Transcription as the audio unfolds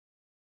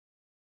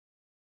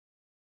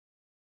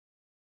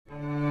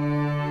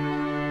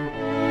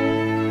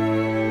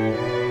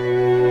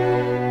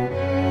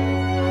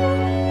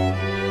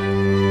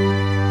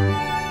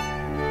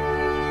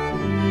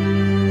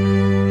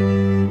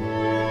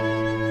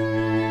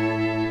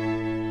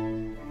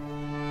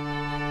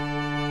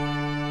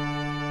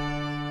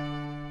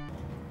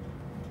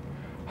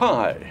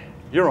Hi,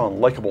 you're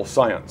on Likeable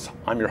Science.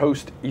 I'm your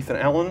host, Ethan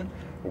Allen.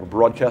 We're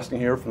broadcasting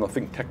here from the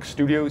ThinkTech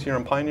studios here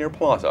in Pioneer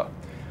Plaza.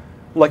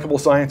 Likeable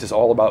Science is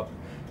all about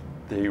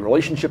the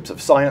relationships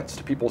of science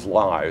to people's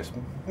lives,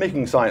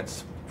 making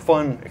science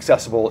fun,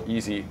 accessible,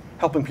 easy,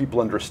 helping people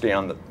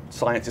understand that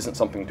science isn't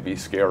something to be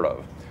scared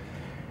of.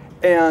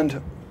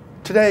 And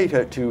today,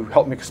 to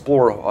help me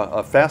explore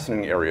a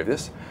fascinating area of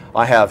this,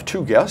 I have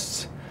two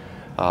guests,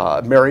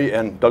 Mary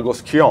and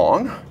Douglas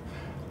Kiang,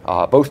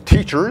 both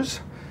teachers.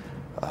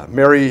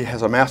 Mary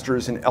has a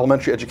master's in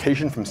elementary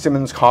education from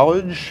Simmons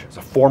College. Is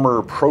a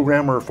former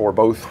programmer for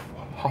both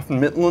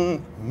Hoffman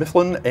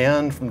Mifflin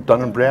and from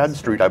Dun &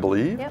 Bradstreet, I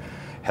believe. Yep.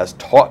 Has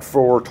taught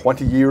for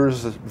 20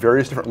 years at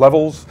various different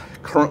levels,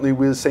 currently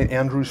with St.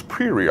 Andrew's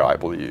Priory, I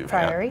believe.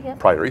 Priory, yeah.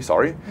 Priory,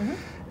 sorry.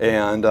 Mm-hmm.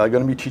 And going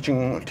to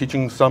be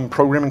teaching some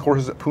programming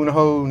courses at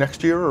Punahou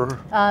next year? Or?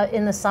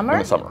 In the summer. In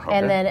the summer, okay.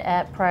 And then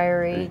at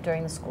Priory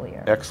during the school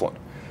year. Excellent.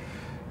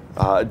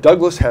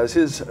 Douglas has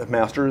his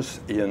master's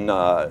in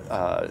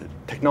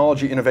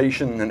technology,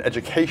 innovation, and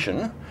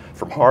education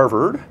from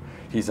Harvard.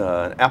 He's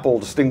an Apple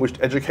Distinguished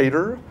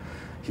Educator.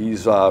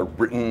 He's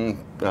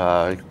written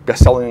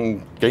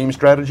best-selling game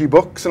strategy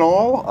books and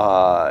all.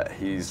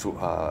 His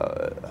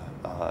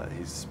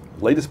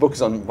latest book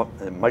is on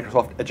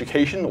Microsoft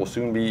Education. It will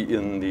soon be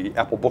in the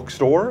Apple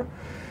Bookstore.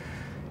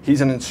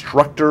 He's an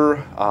instructor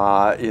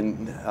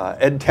in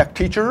EdTech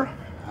teacher.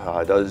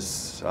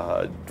 Does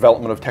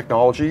development of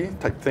technology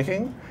type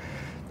thinking,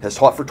 has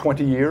taught for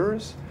 20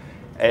 years,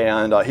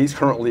 and he's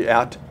currently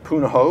at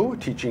Punahou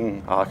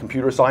teaching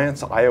computer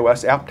science,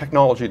 iOS app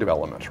technology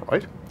development,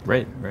 right?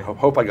 Right.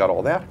 Hope I got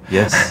all that.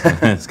 Yes,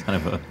 it's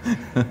kind of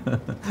a,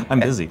 I'm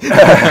busy.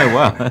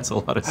 Wow, that's a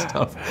lot of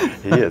stuff.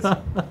 He is.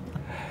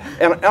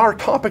 And our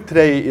topic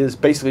today is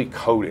basically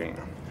coding.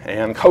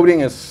 And coding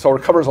is sort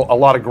of covers a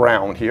lot of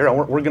ground here, and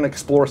we're going to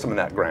explore some of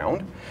that ground.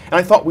 And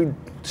I thought we'd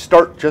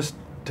start just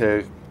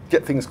to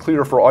get things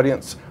clear for our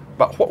audience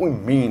about what we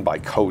mean by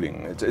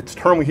coding. It's a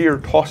term we hear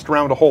tossed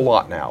around a whole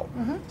lot now.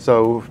 Mm-hmm.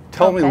 So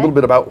tell me a little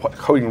bit about what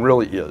coding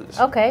really is.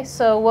 Okay,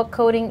 so what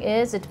coding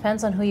is, it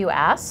depends on who you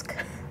ask.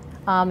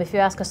 If you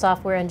ask a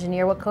software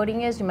engineer what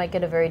coding is, you might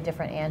get a very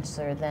different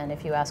answer than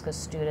if you ask a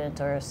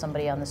student or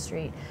somebody on the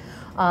street.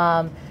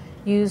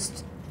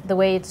 Used the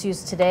way it's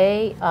used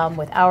today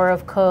with Hour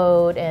of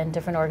Code and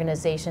different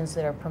organizations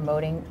that are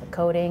promoting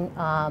coding,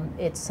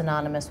 it's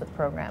synonymous with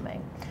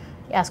programming.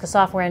 You ask a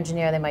software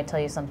engineer, they might tell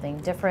you something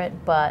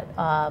different, but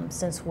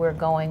since we're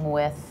going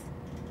with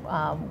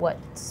what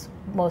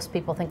most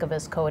people think of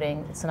as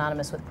coding, it's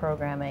synonymous with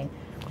programming,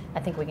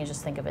 I think we can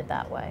just think of it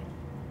that way.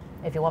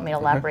 If you want me to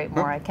elaborate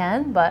more, I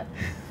can, but...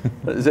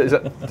 Does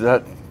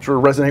that sort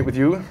of resonate with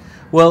you?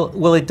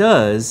 Well, it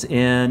does,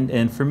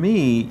 and for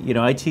me, you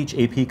know, I teach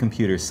AP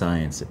Computer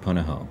Science at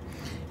Punahou.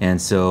 And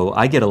so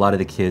I get a lot of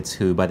the kids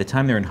who, by the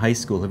time they're in high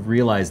school, have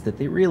realized that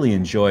they really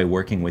enjoy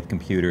working with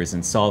computers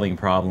and solving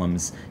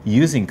problems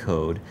using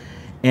code.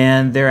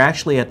 And they're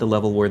actually at the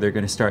level where they're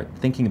going to start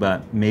thinking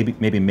about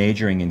maybe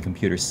majoring in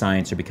computer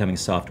science or becoming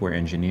software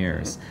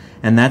engineers.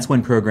 And that's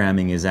when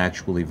programming is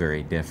actually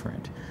very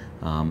different.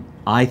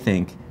 I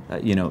think,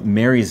 you know,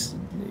 Mary's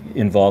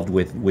involved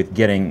with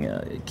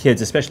getting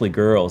kids, especially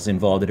girls,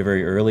 involved at a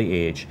very early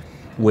age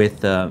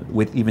with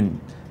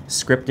even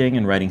scripting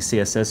and writing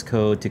CSS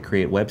code to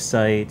create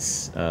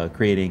websites,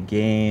 creating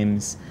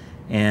games,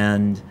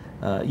 and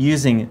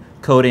using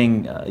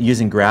coding,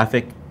 using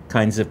graphic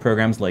kinds of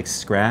programs like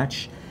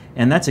Scratch,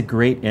 and that's a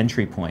great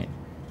entry point.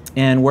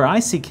 And where I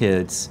see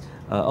kids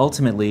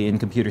ultimately in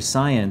computer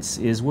science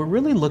is we're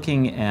really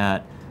looking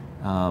at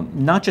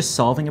not just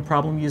solving a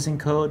problem using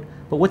code,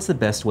 but what's the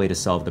best way to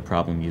solve the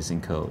problem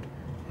using code?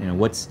 You know,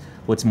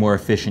 what's more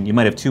efficient? You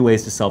might have two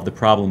ways to solve the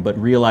problem, but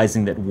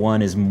realizing that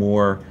one is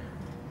more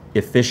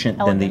efficient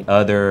than the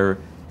other,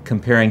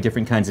 comparing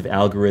different kinds of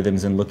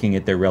algorithms and looking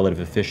at their relative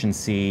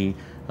efficiency.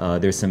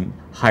 There's some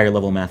higher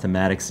level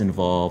mathematics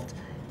involved.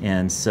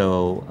 And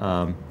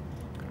so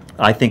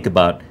I think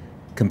about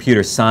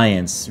computer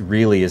science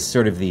really as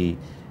sort of the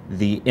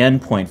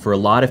end point for a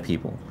lot of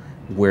people,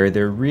 where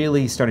they're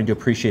really starting to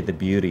appreciate the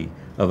beauty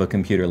of a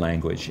computer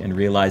language and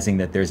realizing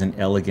that there's an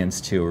elegance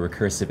to a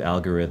recursive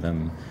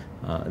algorithm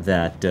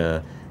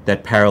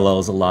that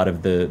parallels a lot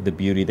of the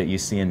beauty that you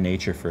see in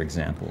nature, for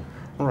example.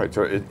 Right,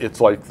 so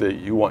it's like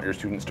you want your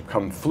students to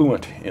become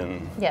fluent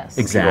in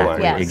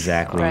exactly, language.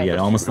 Exactly. Right. Yeah,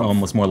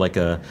 almost more like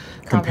a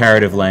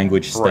comparative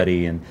language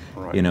study, and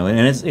you know,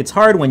 and it's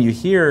hard when you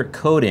hear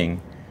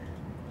coding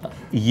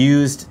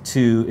used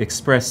to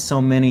express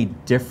so many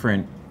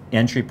different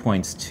entry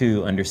points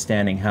to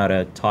understanding how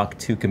to talk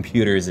to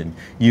computers and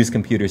use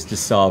computers to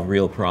solve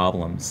real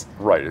problems.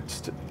 Right,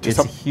 it's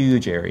a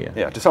huge area.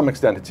 Yeah, to some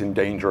extent, it's in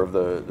danger of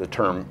the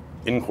term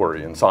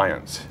inquiry in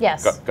science.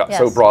 Yes. Got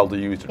so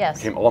broadly used, it Yes.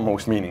 became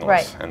almost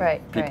meaningless.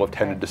 Right, people have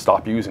tended to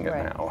stop using it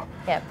now.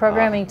 Yeah,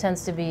 programming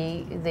tends to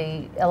be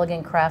the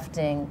elegant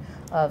crafting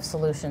of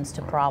solutions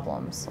to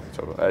problems.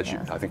 So as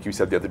I think you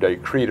said the other day,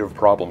 creative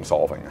problem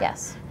solving.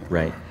 Yes.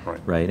 Right.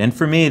 And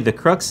for me, the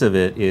crux of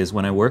it is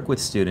when I work with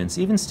students,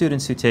 even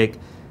students who take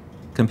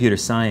computer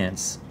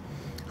science,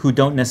 who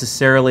don't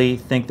necessarily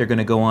think they're going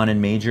to go on and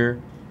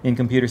major in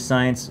computer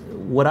science,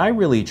 what I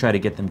really try to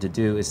get them to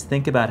do is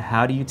think about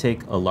how do you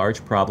take a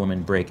large problem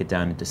and break it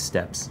down into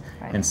steps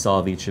and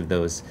solve each of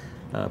those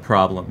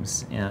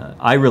problems.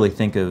 I really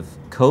think of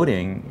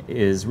coding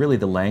is really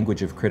the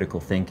language of critical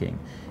thinking.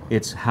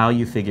 It's how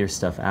you figure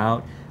stuff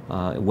out.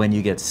 When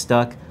you get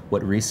stuck,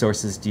 what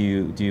resources do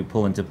you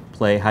pull into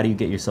play? How do you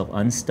get yourself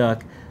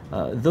unstuck?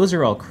 Those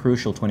are all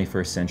crucial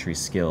 21st century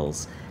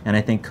skills. And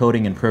I think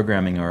coding and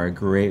programming are a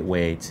great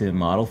way to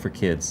model for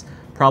kids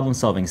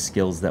problem-solving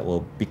skills that will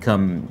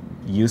become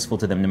useful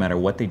to them no matter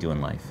what they do in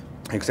life.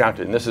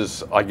 Exactly, and this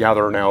is, I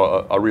gather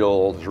now, there's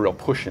a real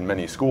push in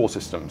many school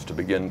systems to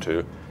begin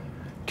to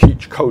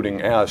teach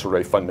coding as sort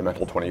of a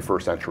fundamental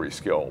 21st century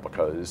skill,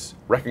 because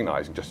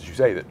recognizing, just as you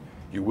say, that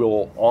you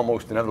will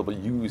almost inevitably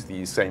use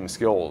these same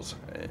skills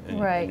in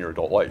your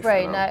adult life.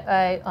 Right,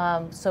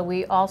 and so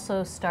we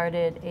also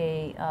started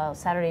a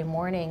Saturday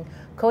morning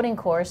coding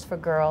course for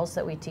girls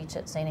that we teach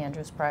at St.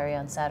 Andrew's Priory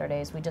on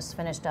Saturdays. We just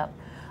finished up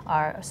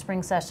our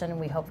spring session.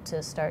 We hope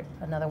to start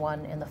another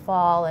one in the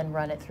fall and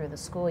run it through the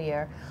school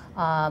year.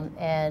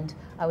 And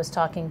I was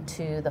talking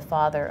to the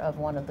father of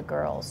one of the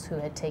girls who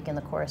had taken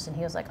the course, and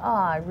he was like, "Oh,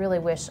 I really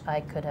wish I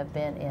could have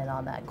been in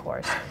on that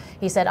course."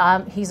 He said,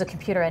 he's a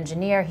computer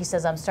engineer. He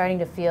says, "I'm starting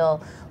to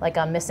feel like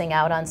I'm missing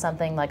out on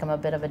something, like I'm a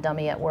bit of a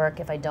dummy at work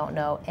if I don't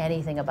know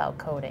anything about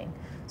coding."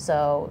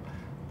 So,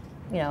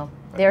 you know,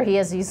 there he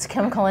is, he's a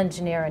chemical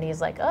engineer, and he's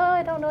like, "Oh,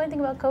 I don't know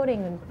anything about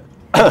coding." And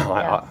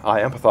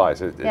I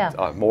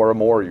empathize. More and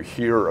more you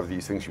hear of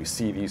these things, you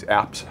see these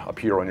apps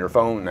appear on your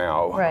phone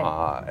now,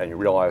 and you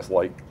realize,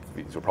 like,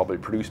 these are probably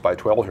produced by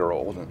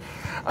 12-year-olds.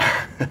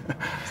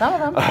 Some of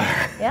them,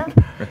 yeah.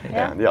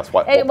 And yes,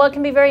 well, it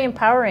can be very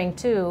empowering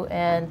too,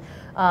 and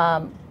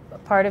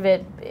part of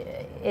it,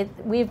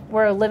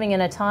 we're living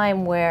in a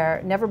time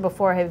where never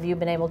before have you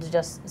been able to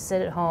just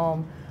sit at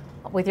home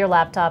with your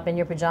laptop in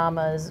your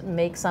pajamas,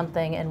 make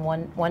something in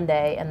one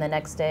day, and the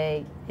next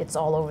day it's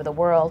all over the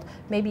world,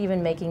 maybe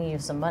even making you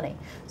some money.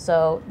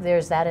 So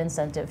there's that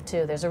incentive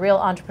too. There's a real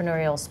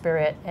entrepreneurial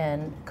spirit,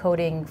 and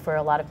coding for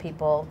a lot of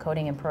people,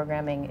 coding and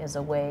programming is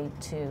a way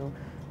to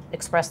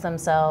express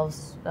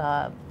themselves,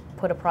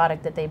 put a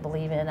product that they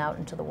believe in out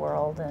into the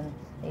world, and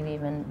maybe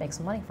even make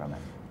some money from it.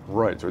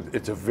 Right, so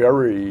it's a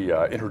very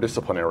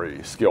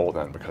interdisciplinary skill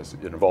then, because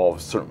it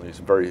involves certainly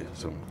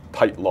some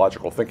tight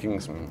logical thinking,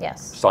 some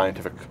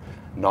scientific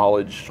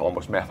knowledge,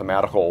 almost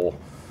mathematical,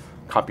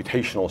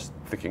 computational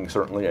thinking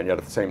certainly, and yet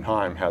at the same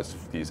time has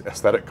these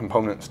aesthetic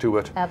components to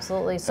it.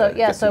 Absolutely. So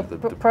so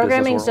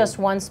programming is just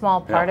one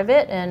small part of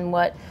it, and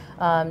what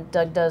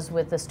Doug does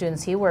with the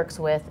students he works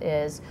with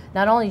is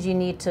not only do you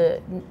need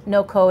to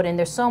know code, and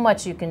there's so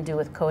much you can do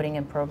with coding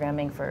and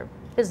programming for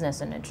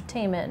business and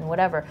entertainment and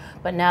whatever,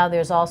 but now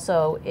there's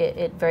also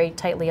it very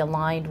tightly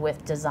aligned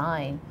with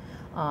design,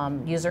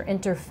 user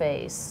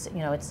interface.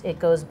 You know, it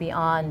goes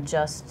beyond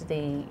just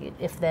the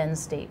if-then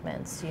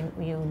statements.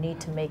 You need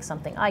to make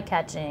something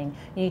eye-catching.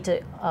 You need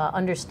to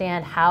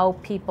understand how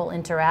people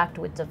interact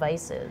with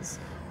devices.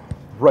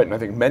 Right, and I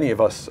think many of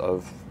us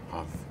of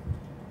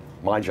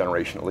my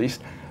generation at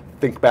least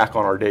think back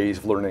on our days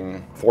of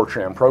learning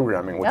Fortran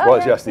programming, which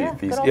was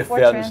these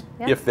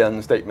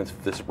if-then statements,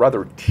 this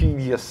rather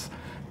tedious,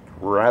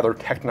 rather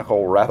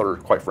technical, rather,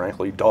 quite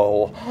frankly,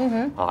 dull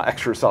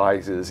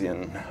exercises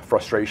in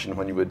frustration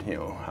when you would,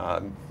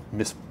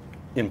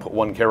 input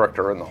one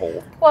character and the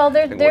whole. Well,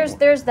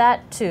 there's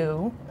that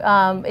too.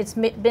 It's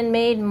been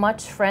made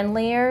much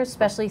friendlier,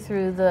 especially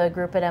through the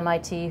group at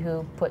MIT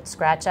who put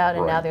Scratch out,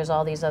 and now there's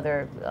all these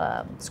other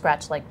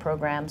Scratch-like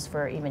programs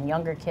for even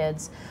younger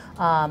kids.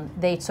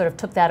 They sort of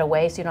took that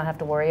away, so you don't have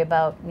to worry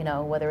about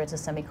whether it's a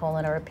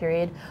semicolon or a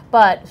period.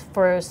 But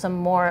for some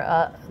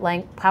more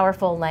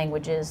powerful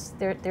languages,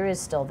 there is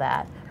still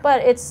that.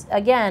 But it's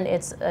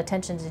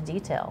attention to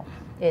detail.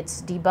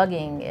 It's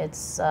debugging.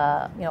 It's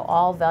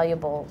all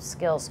valuable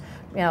skills.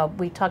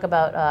 We talk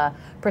about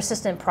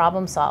persistent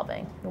problem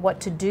solving. What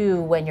to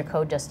do when your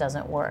code just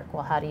doesn't work?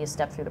 Well, how do you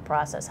step through the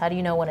process? How do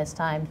you know when it's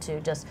time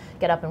to just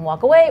get up and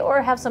walk away,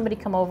 or have somebody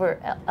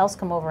else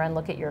come over and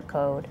look at your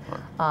code,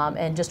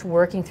 and just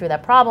working through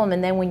that problem?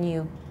 And then when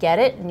you get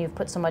it and you've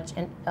put so much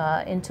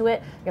into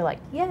it, you're like,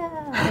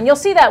 yeah. And you'll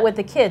see that with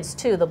the kids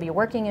too. They'll be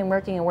working and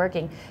working and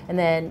working, and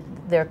then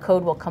their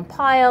code will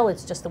compile.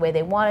 It's just the way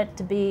they want it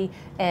to be,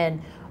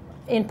 and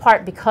in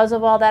part because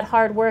of all that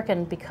hard work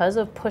and because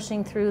of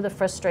pushing through the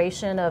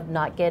frustration of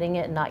not getting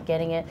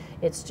it,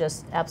 it's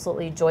just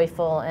absolutely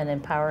joyful and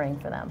empowering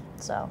for them.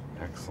 So,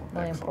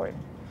 really important.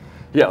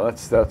 Yeah,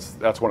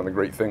 that's one of the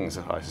great things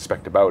I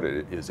suspect about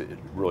it, is it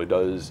really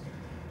does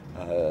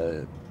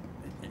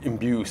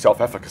imbue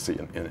self-efficacy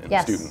in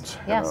students.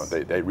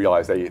 They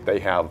realize they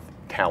have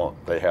talent,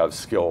 they have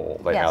skill,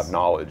 they have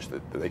knowledge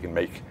that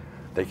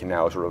they can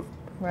now sort of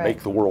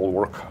make the world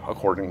work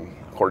according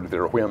to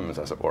their whims,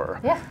 as it were.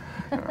 Yeah.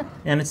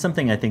 And it's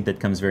something I think that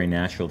comes very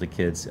natural to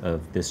kids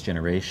of this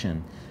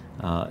generation.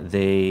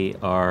 They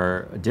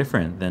are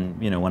different than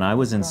when I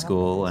was in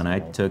school and I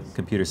took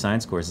computer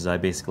science courses. I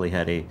basically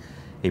had a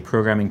a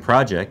programming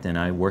project, and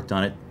I worked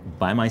on it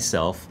by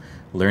myself,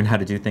 learned how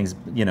to do things,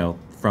 you know,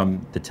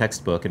 from the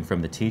textbook and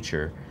from the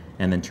teacher,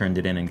 and then turned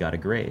it in and got a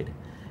grade.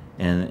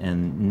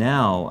 And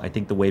now I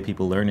think the way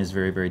people learn is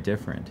very, very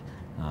different.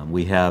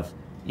 We have,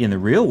 in the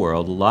real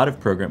world, a lot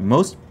of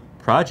most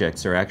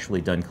projects are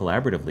actually done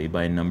collaboratively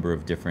by a number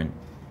of different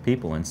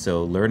people, and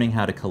so learning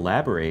how to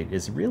collaborate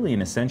is really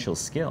an essential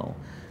skill.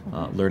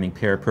 Learning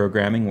pair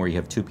programming, where you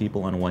have two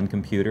people on one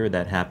computer,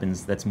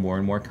 that's more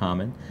and more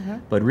common.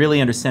 But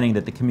really understanding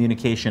that the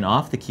communication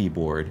off the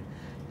keyboard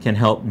can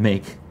help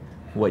make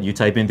what you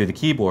type in through the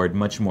keyboard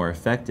much more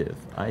effective.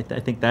 I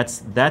think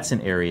that's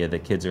an area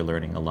that kids are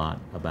learning a lot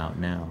about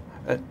now.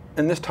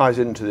 And this ties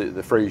into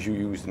the phrase you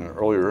used in an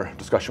earlier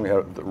discussion we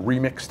had, the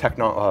remix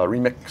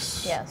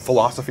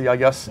philosophy, I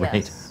guess. Yes.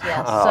 Right.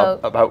 Yes.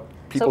 About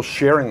people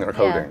sharing their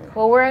coding. Yeah.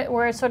 Well,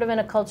 we're sort of in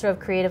a culture of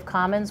Creative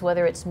Commons,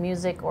 whether it's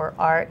music or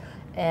art,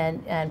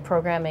 and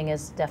programming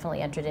is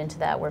definitely entered into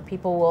that, where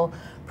people will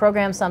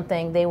program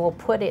something, they will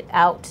put it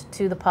out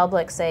to the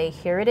public, say,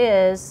 here it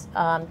is,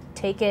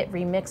 take it,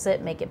 remix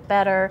it, make it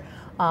better,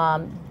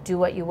 do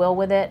what you will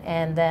with it,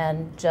 and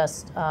then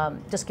just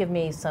give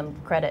me some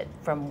credit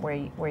from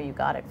where you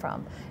got it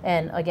from.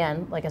 And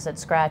again, like I said,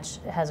 Scratch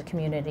has a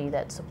community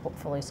that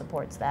fully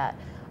supports that.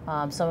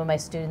 Some of my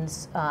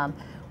students,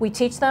 we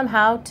teach them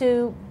how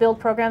to build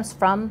programs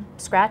from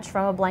scratch,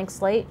 from a blank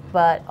slate,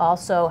 but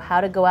also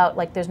how to go out,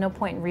 like there's no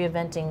point in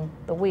reinventing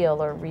the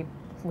wheel or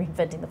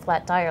reinventing the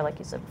flat tire, like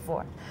you said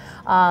before.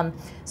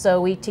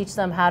 So we teach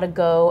them how to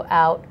go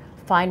out,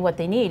 find what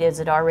they need.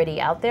 Is it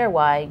already out there?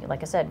 Why,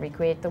 like I said,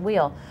 recreate the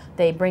wheel.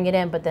 They bring it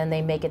in, but then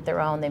they make it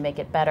their own, they make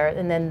it better,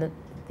 and then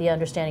the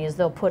understanding is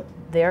they'll put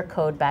their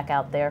code back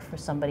out there for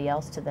somebody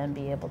else to then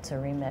be able to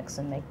remix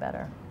and make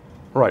better.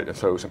 Right, and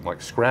so something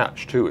like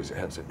Scratch, too, is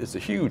a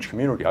huge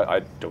community.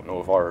 I don't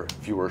know if our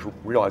viewers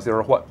realize there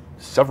are, what,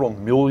 several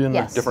million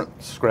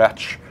different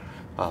Scratch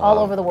all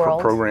over the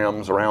world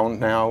programs around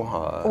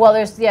now. Well,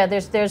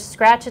 there's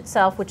Scratch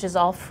itself, which is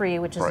all free,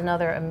 which is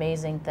another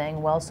amazing thing,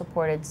 well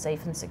supported,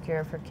 safe and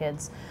secure for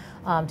kids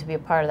to be a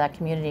part of that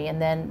community. And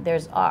then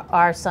there's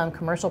are some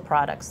commercial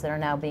products that are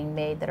now being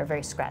made that are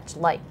very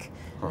Scratch-like,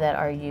 that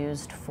are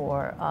used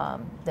for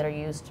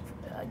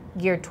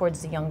geared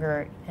towards the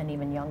younger and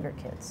even younger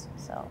kids.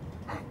 So,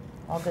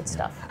 all good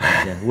stuff.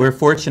 Yeah, we're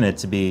fortunate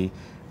to be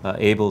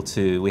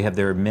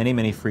there are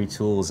many free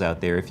tools out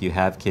there if you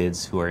have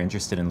kids who are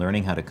interested in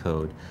learning how to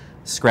code.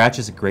 Scratch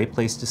is a great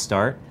place to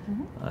start.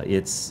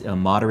 It's a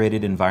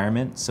moderated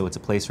environment, so it's a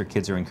place where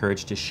kids are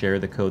encouraged to share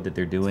the code that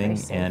they're doing,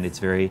 and it's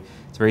very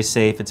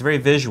safe. It's very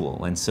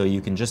visual, and so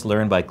you can just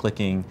learn by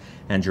clicking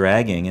and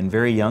dragging, and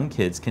very young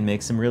kids can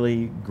make some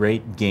really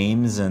great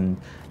games and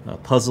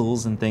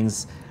puzzles and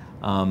things.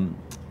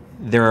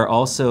 There are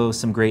also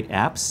some great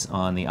apps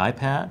on the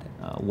iPad.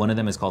 One of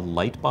them is called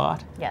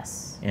Lightbot.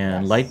 Yes.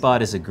 And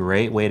Lightbot is a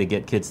great way to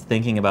get kids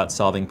thinking about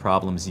solving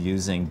problems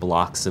using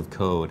blocks of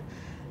code.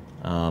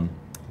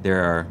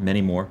 There are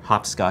many more.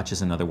 Hopscotch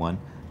is another one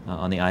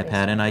on the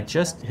iPad. And I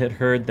just had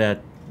heard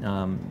that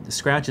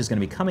Scratch is going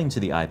to be coming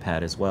to the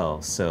iPad as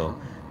well. So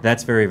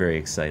that's very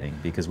exciting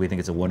because we think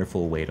it's a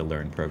wonderful way to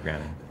learn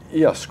programming.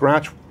 Yeah,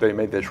 Scratch, they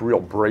made this real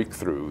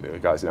breakthrough, the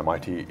guys at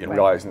MIT, in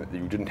realizing that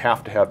you didn't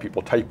have to have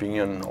people typing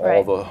in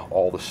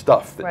all the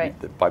stuff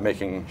that by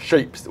making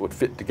shapes that would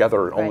fit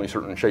together, only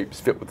certain shapes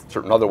fit with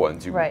certain other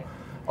ones. You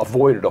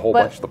avoided a whole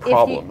bunch of the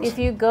problems. If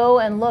you go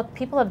and look,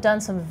 people have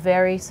done some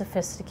very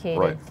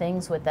sophisticated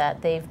things with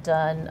that. They've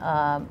done,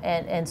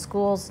 and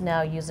schools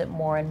now use it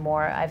more and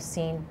more. I've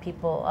seen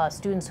people,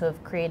 students who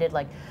have created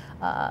like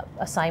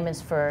assignments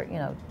for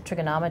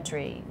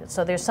trigonometry.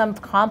 So there's some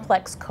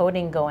complex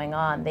coding going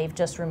on. They've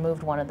just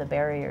removed one of the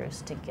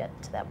barriers to get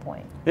to that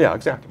point. Yeah,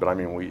 exactly. But I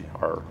mean,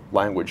 our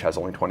language has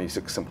only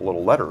 26 simple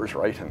little letters,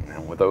 right?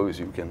 And with those,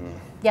 you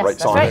can write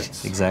sonnets.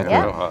 Right. Exactly.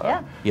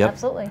 Yeah,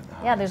 absolutely.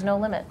 Yeah, there's no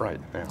limit. Right.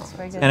 Yeah. It's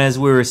very good. And as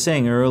we were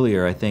saying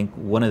earlier, I think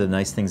one of the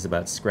nice things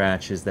about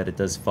Scratch is that it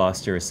does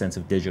foster a sense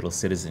of digital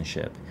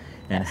citizenship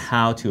and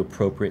how to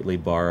appropriately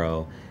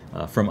borrow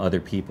from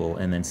other people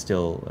and then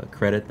still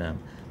credit them.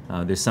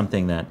 There's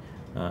something that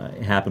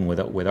happened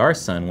with our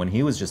son when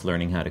he was just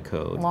learning how to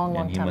code.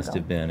 Long he time must ago.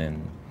 have been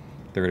in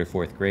 3rd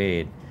or 4th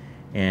grade.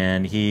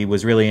 And he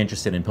was really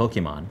interested in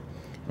Pokemon.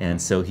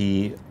 And so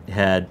he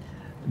had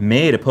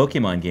made a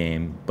Pokemon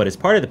game, but as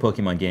part of the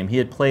Pokemon game, he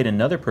had played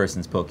another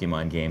person's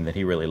Pokemon game that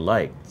he really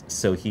liked.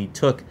 So he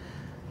took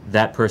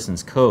that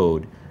person's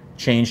code,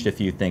 changed a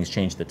few things,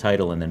 changed the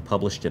title, and then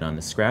published it on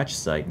the Scratch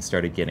site and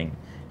started getting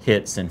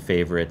hits and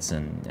favorites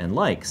and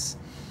likes.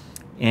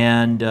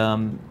 And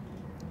a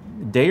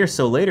day or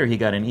so later, he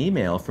got an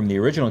email from the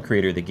original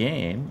creator of the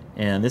game,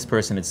 and this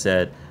person had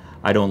said,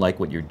 I don't like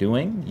what you're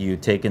doing.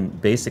 You've taken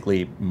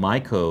basically my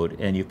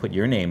code and you put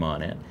your name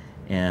on it,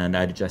 and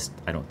I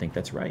don't think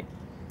that's right.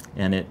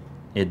 And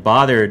it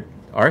bothered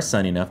our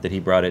son enough that he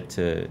brought it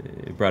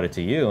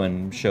to you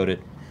and showed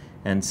it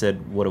and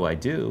said, what do I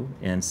do?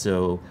 And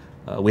so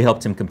we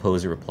helped him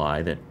compose a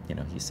reply that,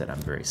 he said,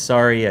 "I'm very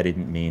sorry. I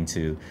didn't mean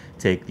to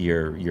take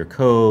your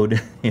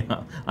code.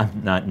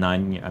 I'm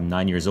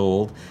 9 years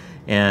old."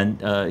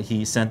 And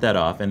he sent that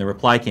off, and the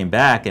reply came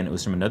back, and it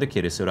was from another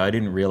kid who said, "I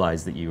didn't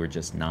realize that you were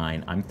just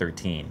 9. I'm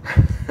 13."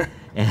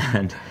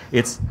 And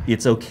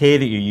it's okay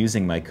that you're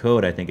using my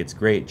code. I think it's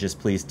great. Just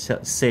please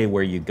say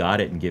where you got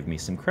it and give me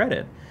some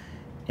credit.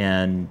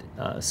 And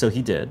so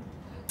he did.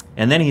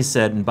 And then he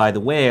said, "And by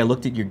the way, I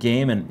looked at your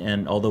game,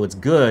 and although it's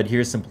good,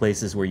 here's some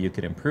places where you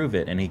could improve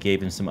it." And he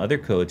gave him some other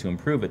code to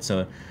improve it.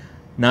 So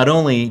not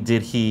only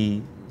did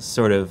he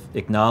sort of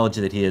acknowledge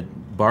that he had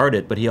borrowed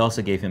it, but he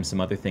also gave him some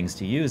other things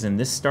to use. And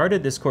this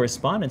started this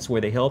correspondence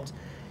where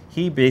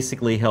he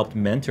basically helped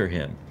mentor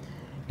him.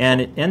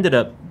 And it ended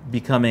up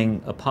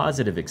becoming a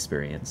positive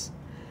experience.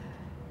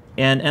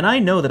 And I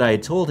know that I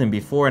had told him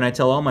before, and I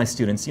tell all my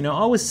students,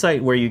 always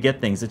cite where you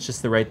get things. It's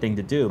just the right thing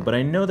to do. But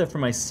I know that for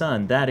my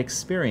son, that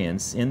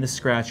experience in the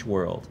Scratch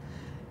world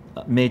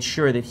made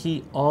sure that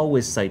he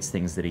always cites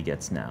things that he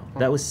gets now.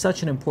 That was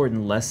such an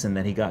important lesson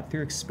that he got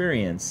through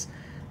experience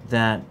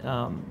that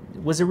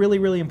was a really,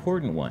 really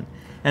important one.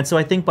 And so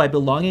I think by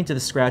belonging to the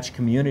Scratch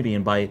community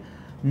and by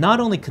not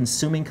only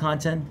consuming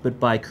content, but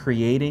by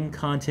creating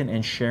content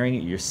and sharing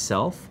it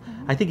yourself,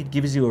 I think it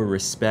gives you a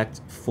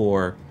respect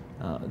for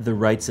the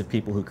rights of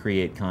people who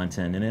create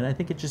content, and I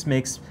think it just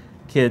makes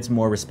kids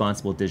more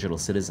responsible digital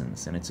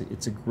citizens, and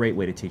it's a great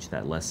way to teach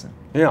that lesson.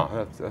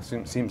 Yeah, that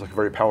seems like a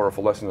very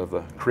powerful lesson of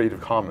the Creative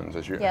Commons,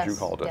 as you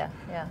called it,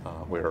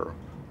 where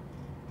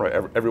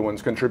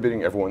everyone's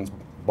contributing, everyone's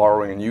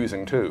borrowing and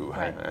using too,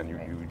 and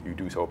you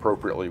do so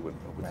appropriately with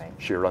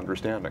shared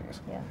understandings.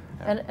 Yeah,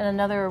 and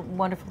another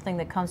wonderful thing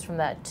that comes from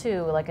that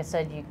too, like I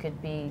said, you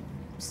could be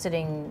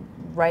sitting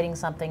writing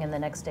something and the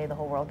next day the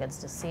whole world gets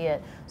to see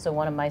it. So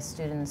one of my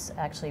students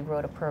actually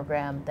wrote a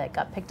program that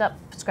got picked up.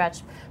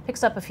 Scratch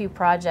picks up a few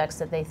projects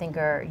that they think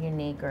are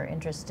unique or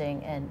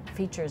interesting and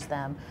features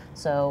them.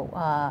 So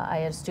I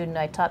had a student,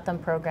 I taught them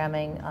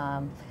programming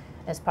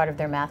as part of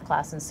their math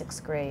class in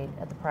 6th grade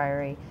at the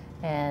Priory,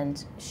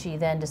 and she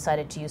then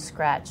decided to use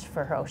Scratch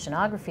for her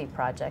oceanography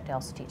project. I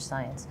also teach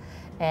science.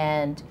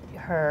 And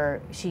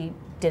she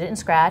did it in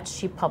Scratch.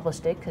 She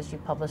published it because you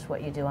publish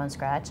what you do on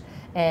Scratch,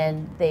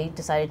 and they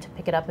decided to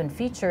pick it up and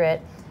feature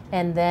it.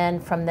 And then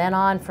from then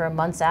on, for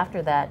months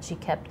after that, she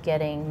kept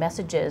getting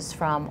messages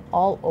from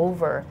all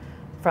over,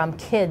 from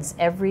kids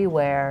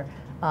everywhere,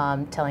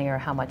 telling her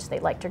how much they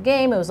liked her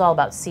game. It was all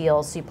about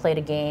seals. So you played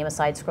a game, a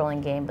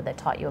side-scrolling game, but that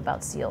taught you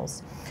about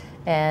seals,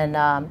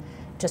 and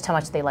just how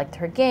much they liked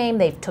her game.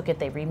 They took it,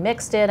 they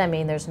remixed it. I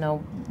mean, there's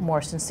no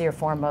more sincere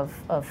form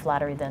of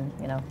flattery than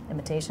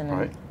imitation.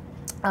 Right.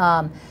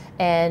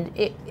 And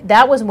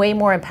that was way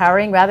more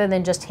empowering rather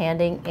than just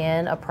handing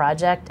in a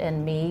project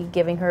and me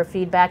giving her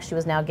feedback. She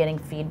was now getting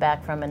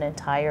feedback from an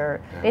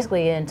entire,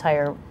 basically an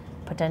entire,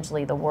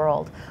 potentially the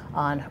world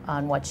on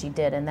what she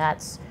did, and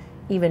that's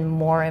even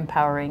more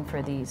empowering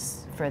for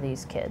these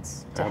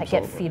kids to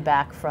get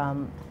feedback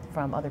from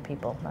other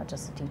people, not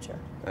just the teacher.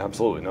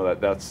 Absolutely, no,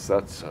 that's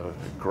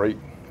great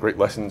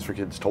lessons for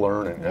kids to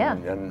learn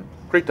and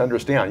great to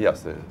understand.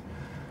 Yes, the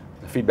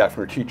feedback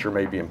from your teacher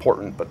may be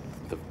important, but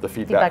the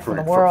feedback from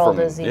the world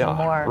is even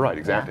more. Right,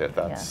 exactly.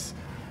 Yeah, so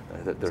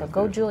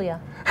go, Julia.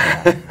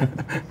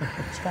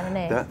 She got an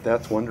A.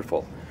 That's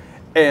wonderful.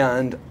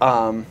 And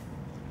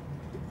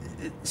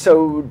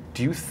so,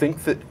 do you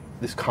think that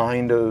this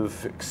kind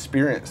of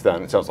experience,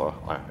 then, it sounds like,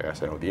 I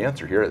guess I know the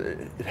answer here,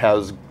 it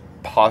has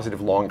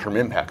positive long-term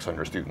impacts on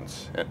your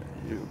students? And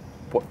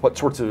what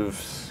sorts of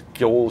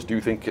skills do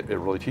you think it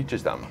really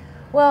teaches them?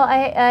 Well,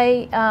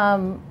 I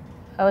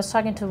also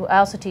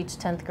teach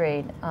 10th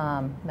grade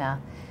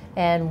math,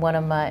 and one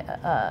of my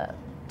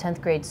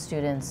 10th grade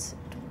students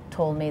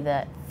told me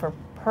that for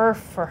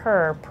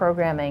her,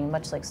 programming,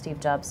 much like Steve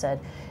Jobs said,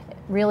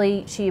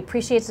 really she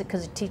appreciates it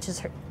because it teaches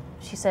her,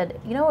 she said,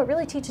 it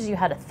really teaches you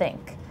how to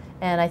think.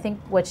 And I think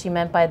what she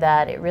meant by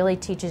that, it really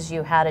teaches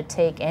you how to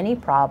take any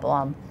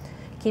problem,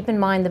 keep in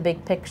mind the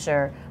big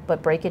picture,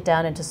 but break it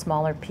down into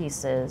smaller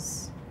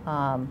pieces,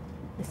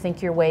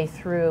 think your way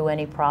through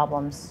any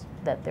problems,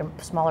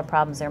 smaller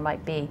problems there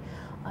might be,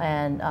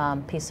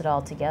 and piece it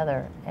all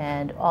together.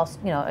 And also,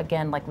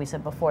 again, like we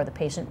said before, the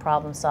patient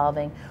problem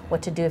solving,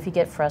 what to do if you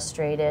get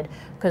frustrated.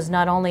 Because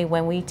not only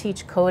when we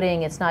teach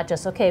coding, it's not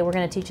just, okay, we're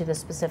going to teach you this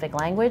specific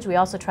language. We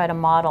also try to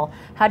model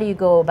how do you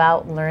go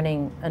about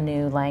learning a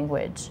new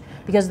language.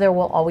 Because there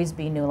will always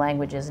be new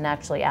languages, and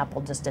actually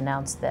Apple just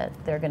announced that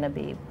they're going to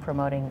be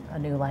promoting a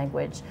new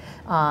language.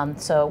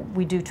 So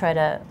we do try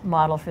to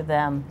model for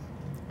them,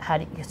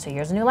 so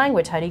here's a new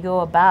language, how do you go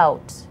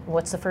about,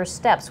 what's the first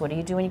steps, what do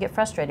you do when you get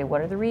frustrated,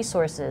 what are the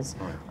resources,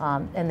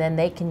 and then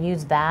they can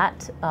use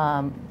that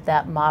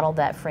model,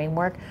 that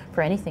framework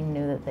for anything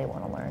new that they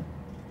want to learn.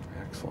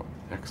 Excellent,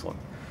 excellent.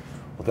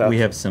 Well, we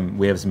have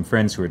some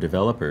friends who are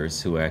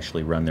developers who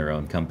actually run their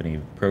own company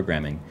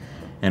programming,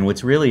 and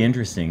what's really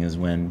interesting is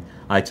when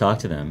I talk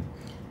to them,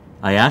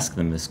 I ask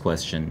them this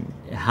question: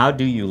 how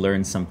do you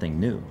learn something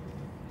new?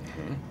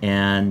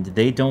 And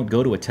they don't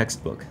go to a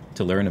textbook.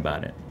 to learn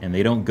about it, and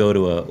they don't go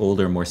to an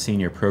older, more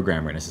senior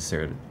programmer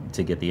necessarily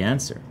to get the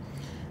answer.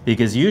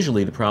 Because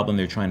usually the problem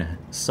they're trying to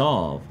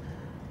solve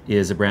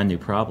is a brand new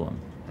problem.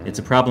 It's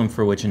a problem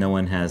for which no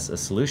one has a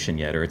solution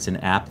yet, or it's an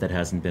app that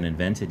hasn't been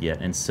invented yet.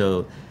 And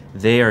so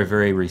they are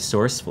very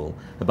resourceful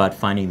about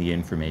finding the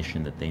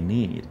information that they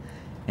need.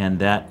 And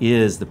that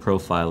is the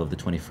profile of the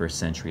 21st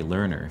century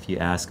learner. If you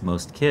ask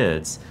most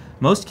kids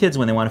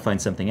when they want to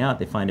find something out,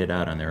 they find it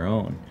out on their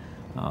own.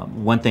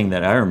 One thing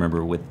that I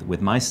remember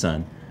with my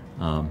son,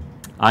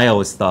 I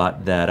always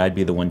thought that I'd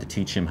be the one to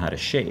teach him how to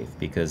shave,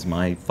 because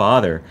my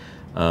father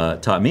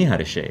taught me how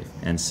to shave.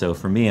 And so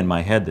for me, in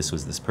my head, this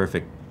was this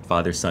perfect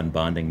father-son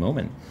bonding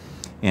moment.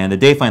 And the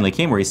day finally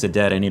came where he said,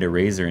 "Dad, I need a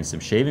razor and some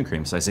shaving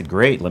cream." So I said,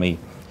 "Great,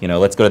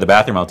 let's go to the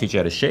bathroom, I'll teach you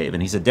how to shave."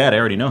 And he said, "Dad, I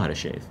already know how to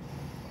shave."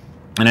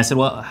 And I said,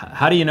 "Well,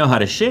 how do you know how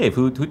to shave?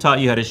 Who taught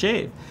you how to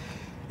shave?"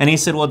 And he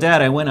said, "Well,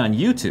 Dad, I went on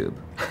YouTube."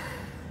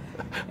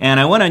 And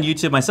I went on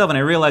YouTube myself, and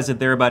I realized that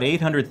there are about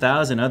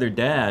 800,000 other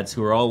dads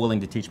who are all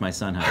willing to teach my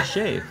son how to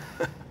shave.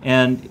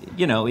 And,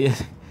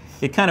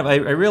 I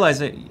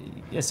realized that,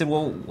 I said,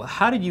 "Well,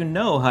 how did you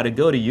know how to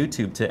go to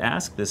YouTube to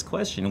ask this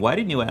question? Why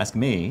didn't you ask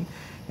me?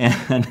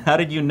 And how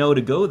did you know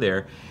to go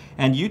there?"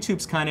 And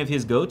YouTube's kind of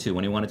his go-to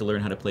when he wanted to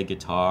learn how to play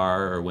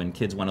guitar, or when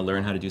kids want to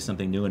learn how to do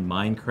something new in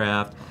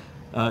Minecraft.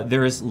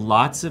 There is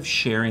lots of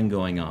sharing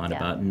going on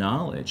about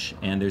knowledge,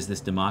 and there's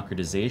this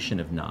democratization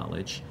of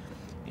knowledge.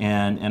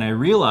 And I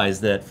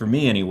realized that, for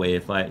me anyway,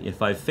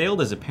 if I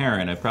failed as a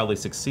parent, I probably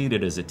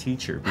succeeded as a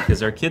teacher,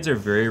 because our kids are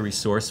very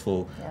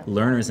resourceful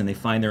learners, and they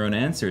find their own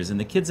answers. And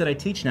the kids that I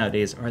teach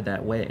nowadays are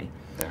that way.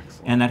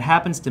 Excellent. And that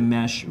happens to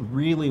mesh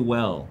really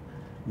well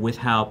with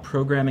how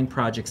programming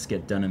projects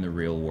get done in the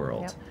real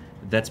world. Yep.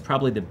 That's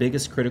probably the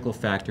biggest critical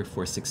factor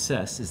for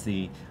success, is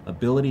the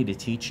ability to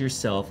teach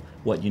yourself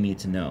what you need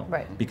to know.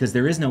 Right. Because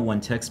there is no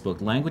one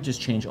textbook. Languages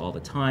change all the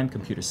time.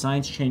 Computer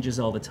science changes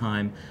all the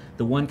time.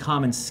 The one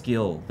common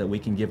skill that we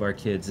can give our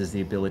kids is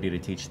the ability to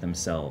teach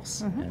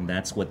themselves. And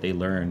that's what they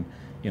learn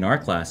in our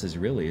classes,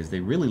 really, is they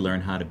really learn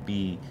how to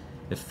be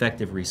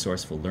effective,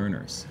 resourceful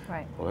learners.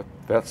 Right. Well,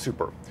 that's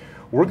super.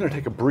 We're going to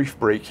take a brief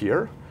break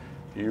here.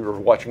 You're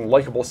watching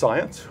Likeable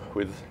Science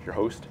with your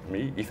host,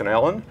 me, Ethan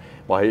Allen,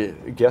 my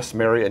guests,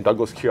 Mary and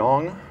Douglas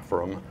Kiang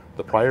from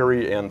the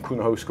Priory and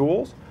Punahou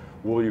schools.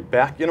 We'll be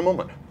back in a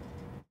moment.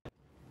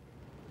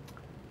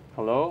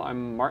 Hello,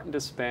 I'm Martin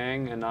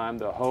Despang, and I'm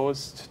the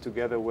host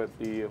together with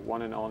the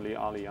one and only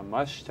Ali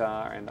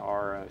Yamashita, and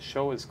our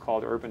show is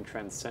called Urban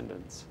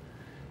Transcendence.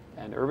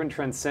 And Urban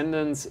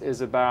Transcendence is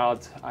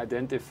about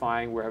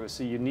identifying where we have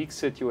a unique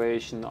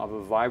situation of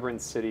a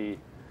vibrant city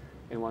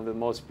in one of the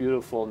most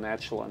beautiful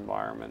natural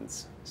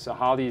environments. So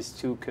how these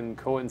two can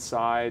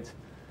coincide,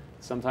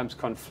 sometimes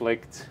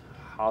conflict,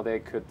 how they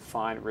could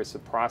find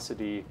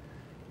reciprocity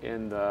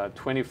in the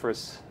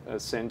 21st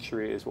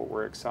century is what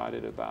we're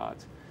excited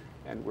about.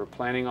 And we're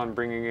planning on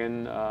bringing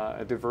in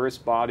a diverse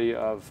body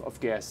of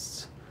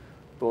guests,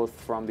 both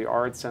from the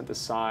arts and the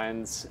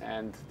science,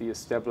 and the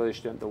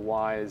established and the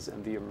wise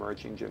and the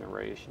emerging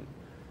generation.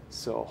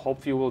 So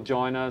hope you will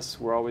join us.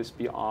 We'll always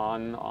be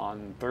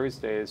on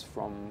Thursdays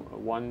from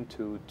 1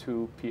 to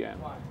 2 p.m.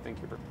 Thank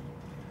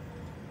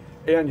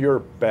you. And you're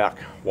back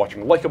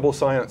watching Likeable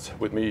Science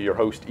with me, your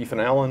host, Ethan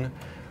Allen.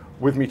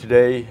 With me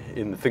today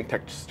in the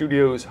ThinkTech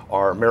studios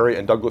are Mary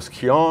and Douglas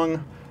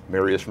Kiang.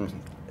 Mary is from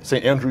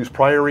St. Andrew's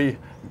Priory.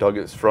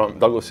 Douglas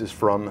is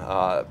from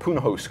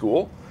Punahou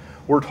School.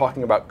 We're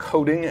talking about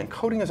coding, and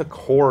coding is a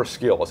core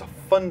skill. It's a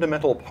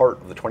fundamental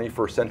part of the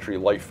 21st century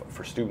life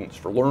for students,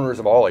 for learners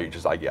of all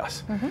ages, I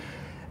guess.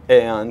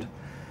 And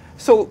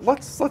so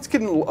let's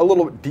get in a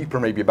little bit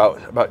deeper maybe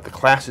about the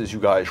classes you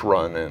guys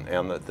run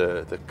and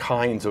the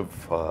kinds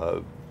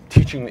of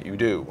teaching that you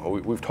do.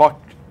 We've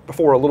talked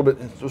before a little bit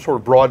in sort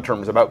of broad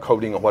terms about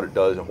coding and what it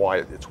does and why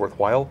it's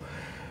worthwhile.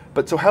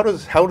 But so how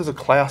does a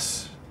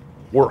class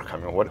work? I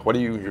mean, what do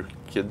your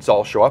kids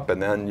all show up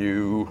and then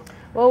you...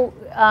 Well,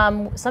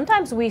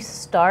 sometimes we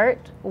start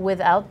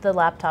without the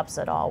laptops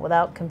at all,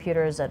 without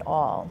computers at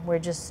all. We're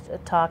just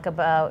talk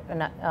about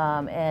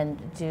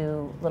and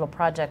do little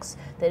projects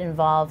that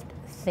involve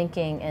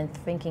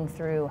thinking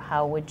through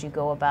how would you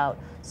go about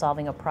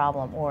solving a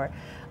problem, or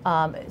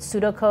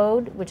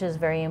pseudocode, which is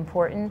very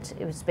important.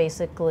 It was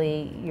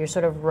basically you're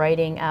sort of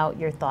writing out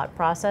your thought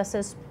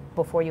processes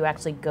before you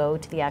actually go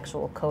to the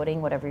actual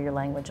coding, whatever your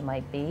language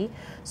might be.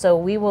 So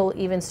we will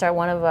even start,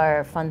 one of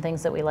our fun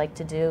things that we like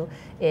to do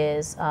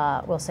is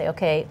we'll say,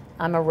 okay,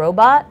 I'm a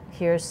robot,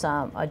 here's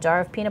a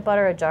jar of peanut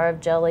butter, a jar of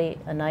jelly,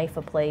 a knife,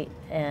 a plate,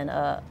 and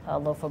a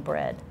loaf of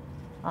bread.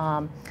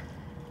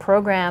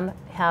 Program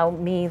how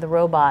me, the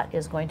robot,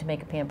 is going to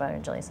make a peanut butter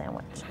and jelly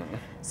sandwich.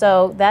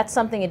 So that's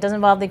something, it doesn't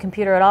involve the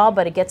computer at all,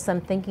 but it gets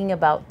them thinking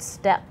about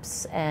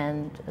steps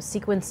and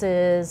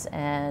sequences,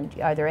 and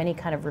are there any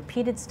kind of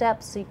repeated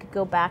steps, so you could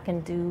go back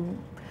and do,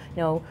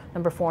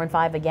 number 4 and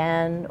 5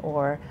 again,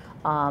 or,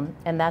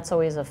 and that's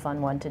always a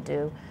fun one to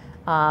do.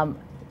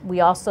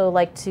 We also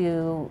like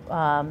to,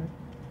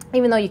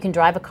 even though you can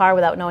drive a car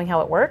without knowing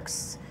how it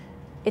works,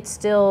 it's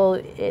still,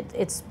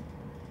 it's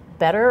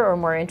better or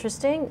more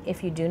interesting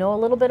if you do know a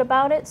little bit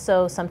about it.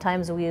 So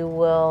sometimes we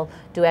will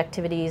do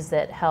activities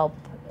that help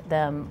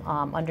them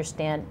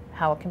understand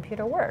how a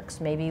computer works.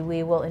 Maybe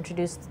we will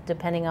introduce,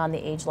 depending on the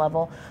age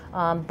level,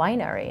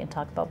 binary, and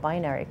talk about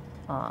binary,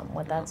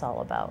 what that's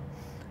all about.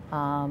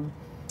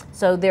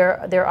 So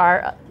there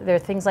are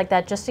things like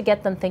that just to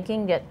get them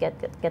thinking,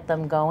 get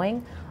them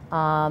going.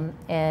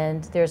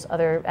 And there's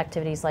other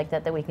activities like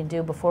that that we can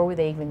do before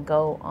they even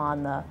go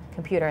on the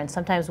computer. And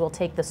sometimes we'll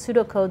take the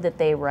pseudocode that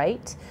they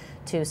write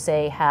to,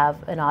 say,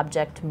 have an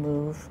object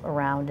move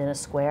around in a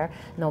square,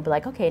 and they'll be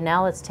like, okay,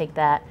 now let's take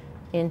that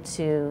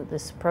into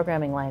this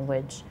programming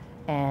language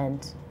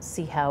and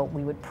see how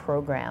we would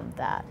program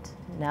that.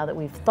 Now that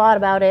we've thought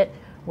about it,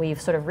 we've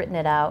sort of written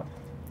it out,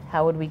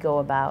 how would we go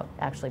about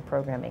actually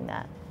programming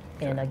that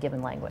in a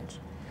given language?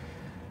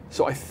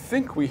 So I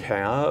think we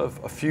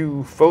have a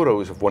few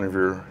photos of one of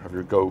your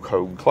Go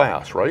Code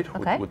class, right?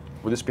 Okay.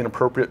 Would this be an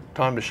appropriate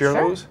time to share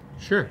those?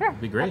 Sure, that'd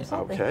be great.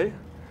 Absolutely. Okay.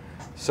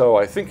 So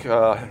I think,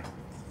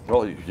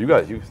 well, you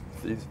guys,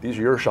 these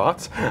are your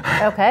shots.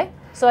 Okay.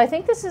 So I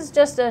think this is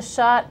just a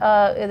shot.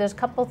 There's a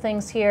couple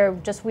things here.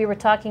 Just we were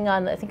talking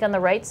on, I think on the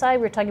right side,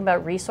 we were talking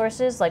about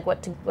resources, like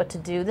what to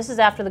do. This is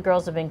after the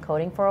girls have been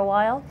coding for a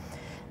while.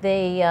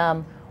 They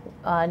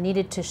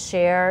needed to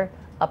share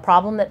a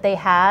problem that they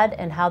had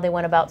and how they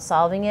went about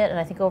solving it. And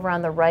I think over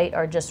on the right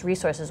are just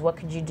resources. What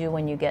could you do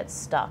when you get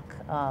stuck?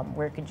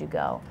 Where could you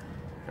go?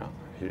 Yeah.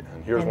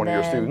 And here's one of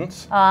your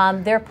students.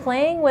 They're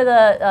playing with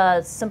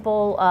a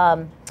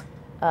simple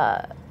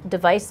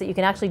device that you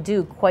can actually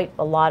do quite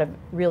a lot of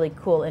really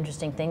cool,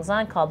 interesting things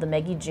on, called the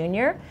Meggie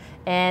Junior.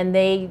 And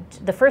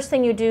the first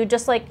thing you do,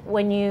 just like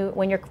when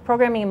you're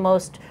programming in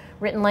most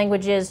written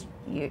languages,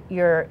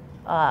 your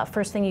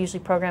first thing you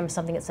usually program is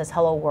something that says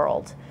 "Hello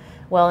World."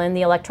 Well, in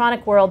the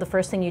electronic world, the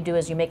first thing you do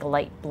is you make a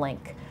light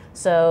blink.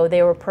 So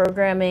they were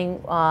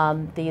programming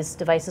these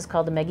devices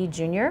called the Meggie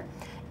Junior,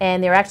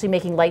 and they were actually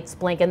making lights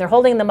blink, and they're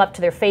holding them up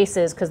to their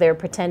faces because they were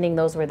pretending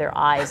those were their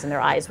eyes, and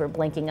their eyes were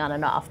blinking on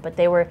and off. But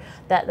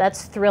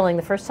that's thrilling.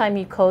 The first time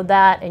you code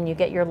that and you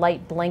get your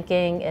light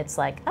blinking, it's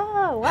like,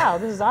 oh wow,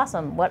 this is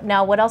awesome.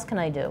 What else can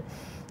I do?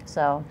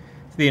 So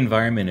the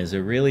environment is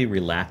a really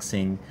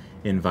relaxing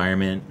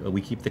environment.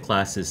 We keep the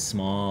classes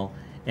small,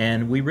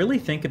 and we really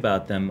think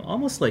about them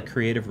almost like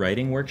creative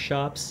writing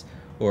workshops,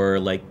 or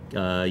like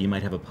you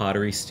might have a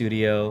pottery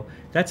studio.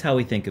 That's how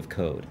we think of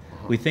code.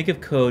 We think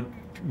of code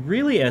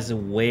really as a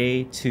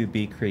way to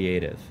be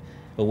creative,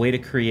 a way to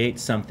create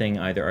something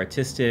either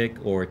artistic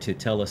or to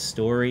tell a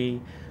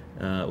story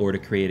or to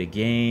create a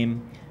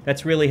game.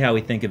 That's really how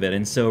we think of it.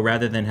 And so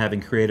rather than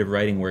having creative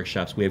writing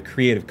workshops, we have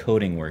creative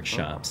coding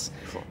workshops.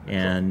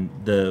 And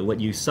what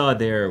you saw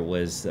there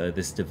was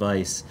this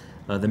device.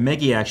 The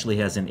Meggie actually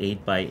has an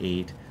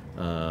 8x8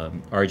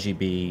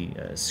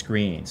 RGB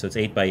screen. So it's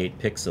 8x8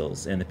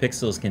 pixels. And the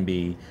pixels can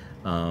be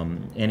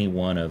any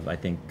one of, I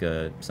think,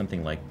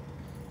 something like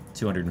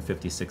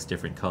 256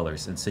 different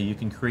colors. And so you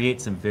can create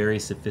some very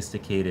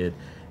sophisticated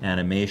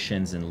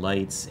animations and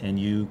lights, and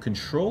you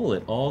control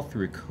it all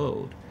through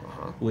code,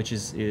 which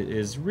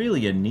is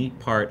really a neat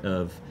part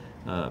of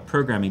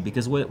programming,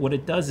 because what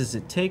it does is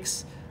it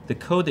takes the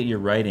code that you're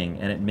writing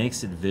and it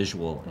makes it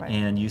visual,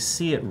 and you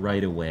see it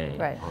right away.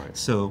 Right.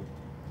 So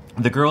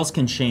the girls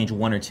can change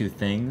one or two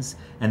things,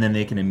 and then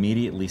they can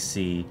immediately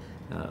see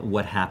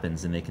what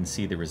happens, and they can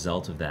see the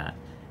result of that.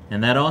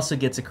 And that also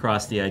gets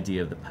across the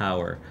idea of the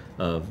power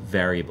of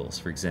variables,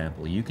 for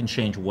example. You can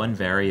change one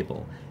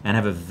variable and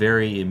have a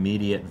very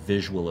immediate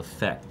visual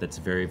effect that's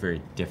very,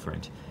 very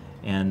different.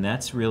 And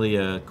that's really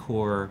a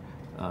core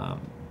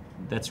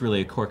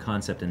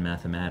concept in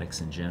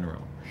mathematics in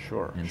general.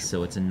 Sure. And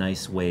so it's a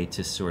nice way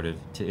to sort of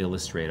to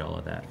illustrate all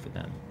of that for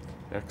them.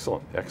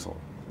 Excellent,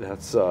 excellent.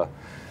 That's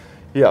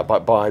yeah,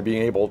 by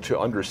being able to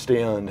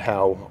understand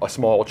how a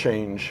small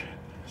change,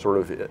 sort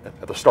of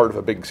at the start of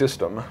a big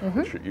system,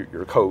 which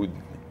your code,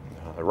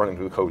 running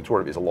through the code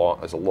sort of is a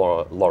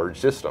large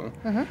system,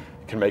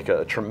 can make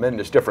a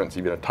tremendous difference.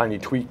 Even a tiny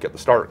tweak at the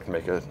start can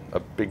make a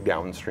big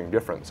downstream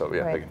difference. So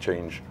yeah, they can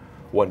change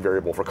one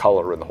variable for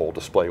color and the whole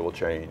display will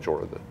change,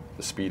 or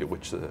the speed at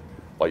which the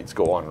lights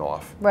go on and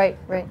off. Right.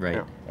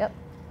 Yeah. Yep.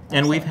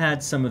 And we've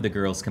had some of the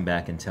girls come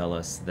back and tell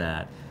us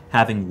that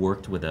having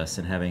worked with us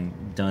and having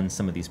done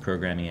some of these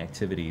programming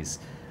activities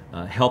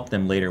helped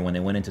them later when they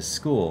went into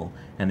school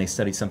and they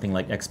studied something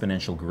like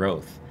exponential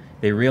growth.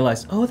 They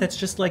realized, oh, that's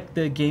just like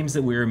the games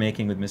that we were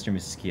making with Mr. and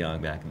Mrs.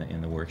 Kiang back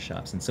in the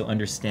workshops. And so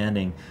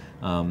understanding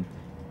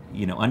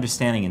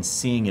and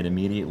seeing it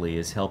immediately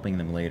is helping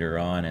them later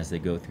on as they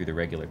go through the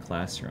regular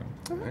classroom.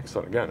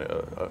 Excellent. Again,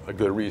 a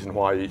good reason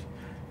why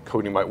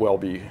coding might well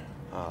be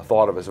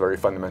thought of as a very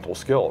fundamental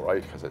skill,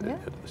 right? Because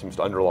it seems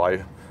to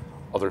underlie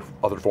other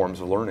forms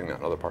of learning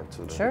and other parts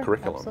of the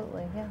curriculum.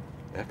 Absolutely, yeah.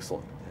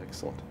 Excellent,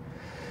 excellent.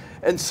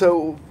 And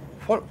so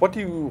what do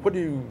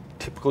you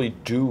typically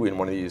do in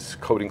one of these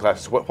coding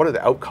classes? What are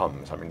the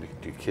outcomes? I mean,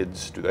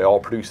 do they all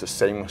produce the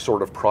same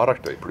sort of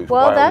product? Do they produce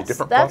wildly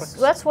different products?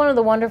 That's one of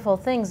the wonderful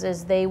things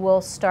is they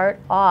will start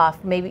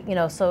off maybe,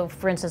 so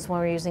for instance when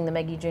we're using the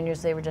Meggie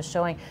Juniors they were just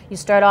showing, you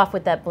start off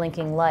with that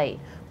blinking light,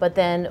 but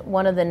then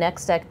one of the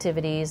next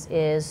activities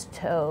is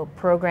to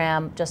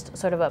program just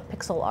sort of a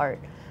pixel art,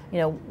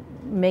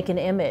 make an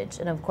image,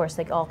 and of course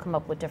they all come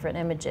up with different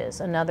images.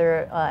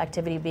 Another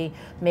activity would be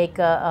make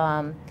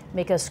a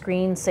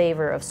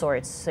screensaver of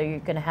sorts, so you're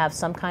going to have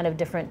some kind of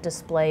different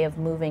display of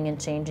moving and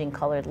changing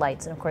colored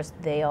lights, and of course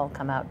they all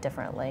come out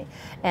differently.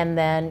 And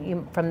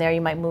then from there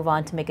you might move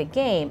on to make a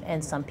game,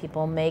 and some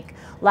people make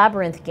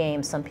labyrinth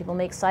games, some people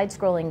make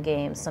side-scrolling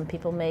games, some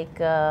people make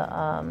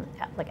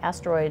like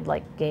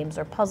asteroid-like games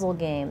or puzzle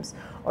games,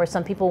 or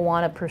some people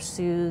want to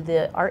pursue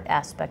the art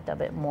aspect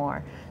of it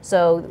more.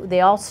 So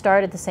they all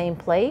start at the same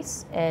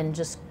place and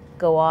just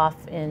go off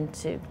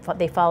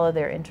they follow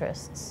their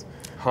interests.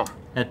 Huh.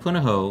 At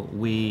Punahou,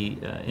 we,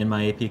 in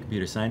my AP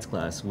Computer Science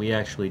class, we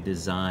actually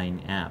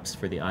design apps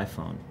for the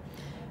iPhone.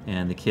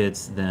 And the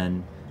kids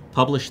then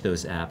publish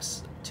those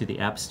apps to the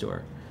App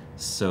Store.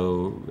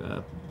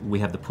 So we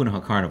have the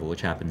Punahou Carnival,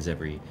 which happens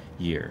every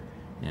year.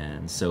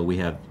 And so we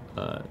have,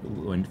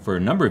 for a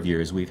number of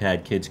years, we've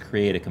had kids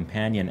create a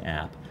companion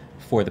app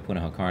for the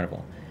Punahou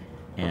Carnival.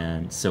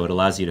 And so it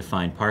allows you to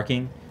find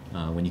parking.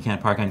 When you can't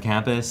park on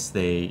campus,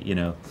 they,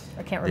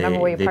 I can't remember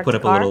where you parked put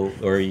your up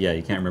car.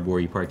 you can't remember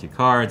where you parked your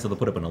car, and so they'll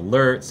put up an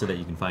alert so that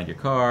you can find your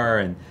car.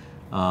 And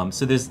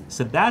so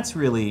that's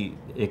really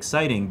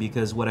exciting,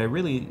 because what I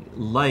really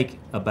like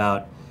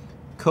about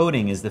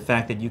coding is the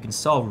fact that you can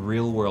solve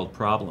real-world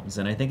problems.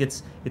 And I think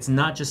it's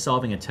not just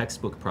solving a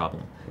textbook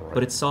problem,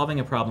 but it's solving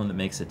a problem that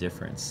makes a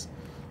difference.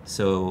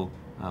 So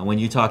when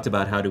you talked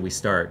about how do we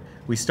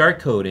start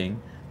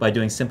coding by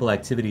doing simple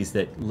activities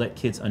that let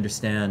kids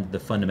understand the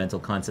fundamental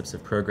concepts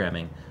of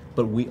programming.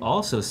 But we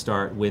also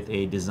start with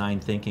a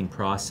design thinking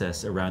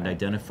process around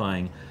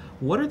identifying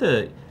what are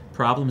the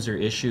problems or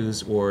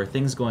issues or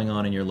things going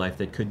on in your life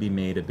that could be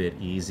made a bit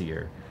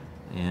easier.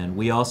 And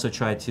we also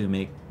try to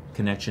make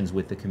connections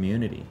with the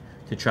community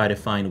to try to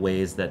find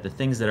ways that the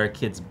things that our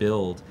kids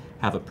build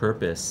have a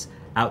purpose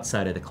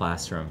outside of the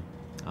classroom.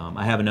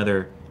 I have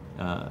another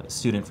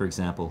student, for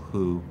example,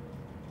 who,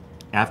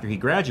 after he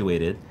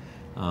graduated,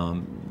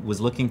 was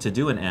looking to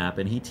do an app,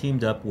 and he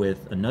teamed up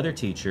with another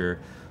teacher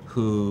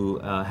who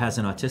has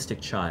an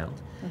autistic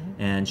child.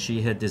 Mm-hmm. And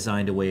she had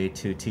designed a way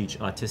to teach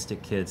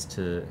autistic kids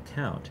to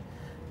count.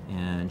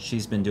 And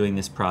she's been doing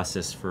this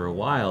process for a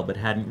while, but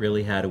hadn't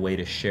really had a way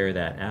to share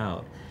that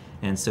out.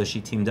 And so she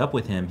teamed up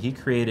with him. He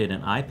created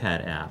an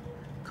iPad app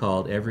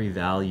called Every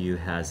Value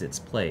Has Its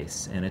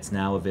Place, and it's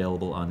now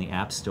available on the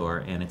App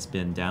Store, and it's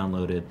been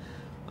downloaded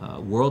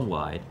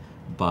worldwide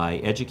by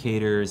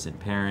educators and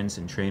parents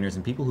and trainers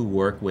and people who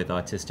work with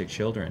autistic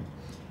children.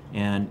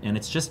 And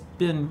it's just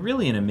been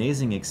really an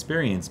amazing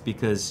experience,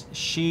 because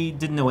she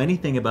didn't know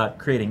anything about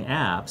creating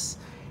apps,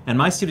 and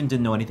my student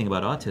didn't know anything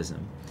about autism.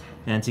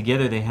 And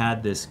together they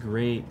had this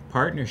great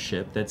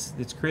partnership that's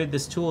created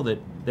this tool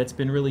that's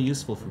been really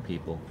useful for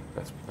people.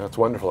 That's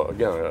wonderful.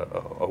 Again,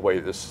 a way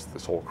this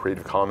whole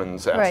Creative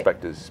Commons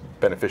aspect is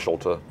beneficial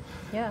to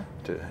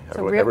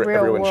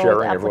everyone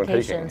sharing, everyone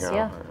taking.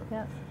 Yeah.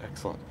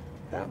 Excellent.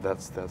 Yeah,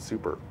 that's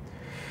super.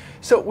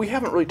 So we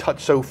haven't really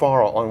touched so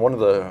far on one of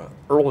the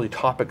early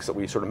topics that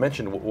we sort of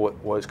mentioned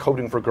was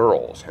coding for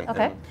girls.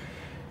 And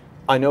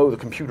I know the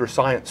computer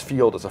science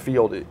field as a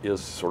field is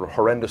sort of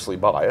horrendously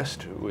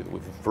biased, with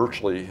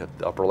virtually at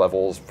the upper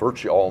levels,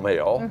 virtually all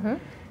male. Mm-hmm.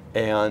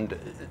 And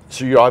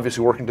so you're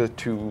obviously working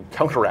to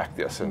counteract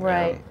this. And,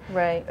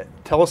 right.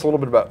 Tell us a little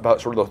bit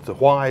about sort of the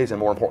whys and,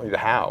 more importantly, the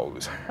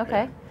hows.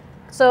 Okay.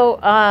 So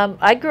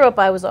I grew up,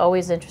 I was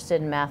always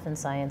interested in math and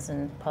science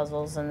and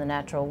puzzles and the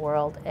natural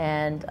world,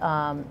 and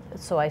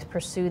so I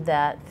pursued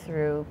that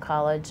through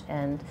college.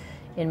 And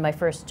in my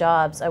first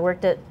jobs, I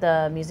worked at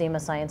the Museum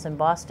of Science in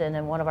Boston,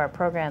 and one of our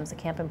programs, the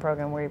camping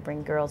program where you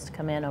bring girls to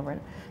come in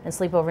and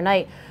sleep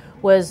overnight,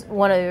 was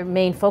one of the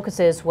main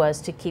focuses was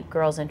to keep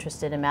girls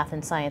interested in math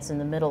and science in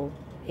the middle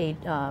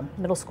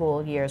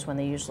school years, when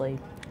they usually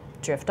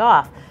drift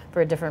off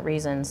for different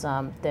reasons.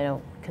 They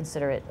don't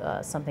consider it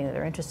something that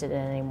they're interested in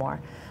anymore.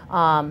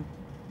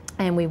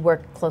 And we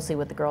worked closely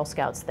with the Girl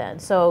Scouts then.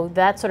 So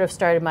that sort of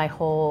started my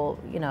whole,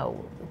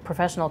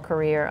 professional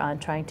career on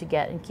trying to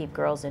get and keep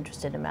girls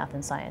interested in math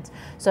and science.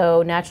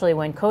 So naturally,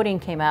 when coding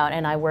came out,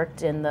 and I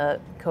worked in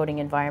the coding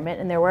environment,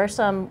 and there were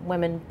some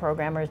women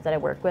programmers that I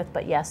worked with,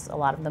 but yes, a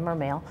lot of them are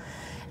male.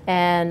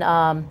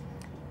 And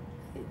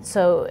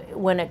so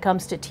when it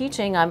comes to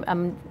teaching,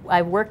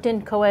 I've worked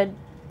in co-ed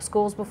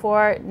schools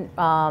before,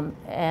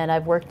 and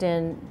I've worked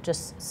in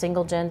just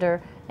single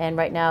gender, and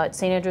right now at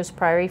St. Andrew's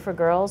Priory for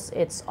girls,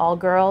 it's all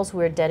girls.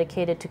 We're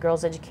dedicated to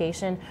girls'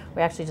 education.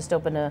 We actually just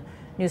opened a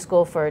new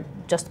school for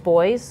just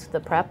boys, the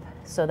prep,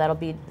 so that'll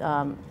be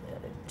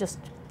just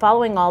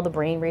following all the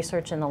brain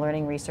research and the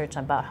learning research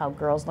about how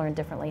girls learn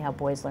differently, how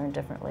boys learn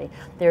differently,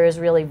 there is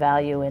really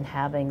value in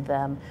having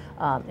them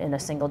in a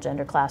single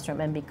gender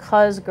classroom. And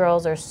because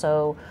girls are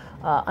so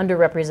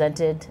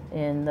underrepresented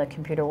in the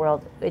computer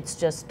world, it's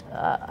just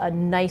a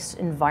nice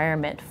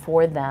environment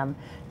for them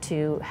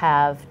to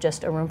have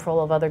just a room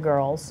full of other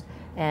girls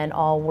and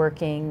all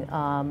working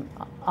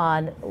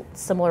on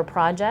similar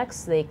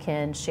projects. They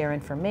can share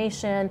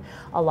information.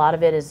 A lot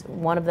of it is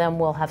one of them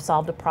will have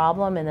solved a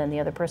problem and then the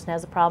other person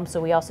has a problem.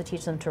 So we also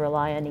teach them to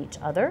rely on each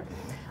other.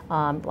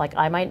 Like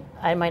I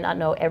might not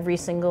know every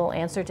single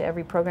answer to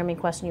every programming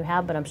question you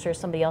have, but I'm sure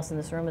somebody else in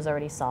this room has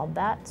already solved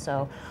that.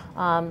 So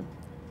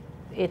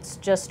it's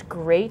just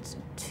great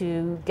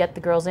to get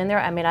the girls in there.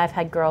 I mean, I've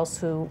had girls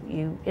who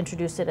you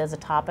introduce it as a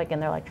topic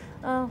and they're like,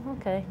 oh,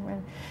 okay.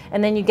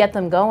 And then you get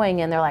them going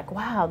and they're like,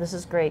 wow, this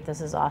is great.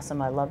 This is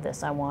awesome. I love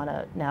this. I want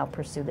to now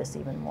pursue this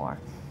even more.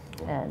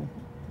 And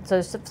so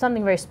there's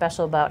something very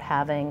special about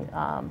having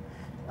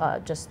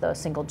just the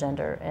single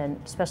gender, and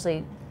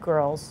especially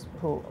girls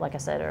who, like I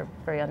said, are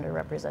very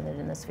underrepresented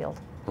in this field.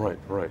 Right,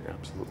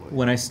 absolutely.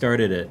 When I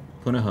started at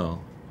Punahou,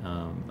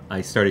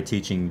 I started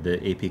teaching the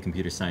AP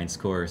Computer Science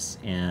course,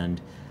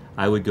 and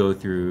I would go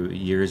through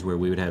years where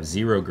we would have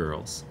 0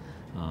 girls.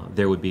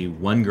 There would be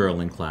 1 girl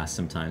in class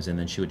sometimes, and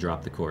then she would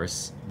drop the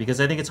course, because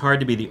I think it's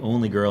hard to be the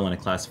only girl in a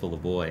class full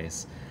of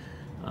boys.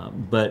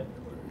 But,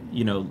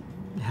 you know,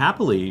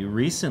 happily,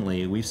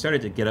 recently, we've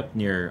started to get up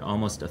near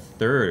almost a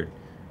third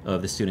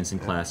of the students in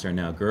class are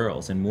now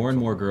girls, and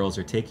more girls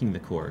are taking the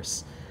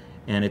course.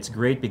 And it's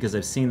great because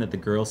I've seen that the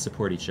girls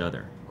support each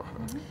other,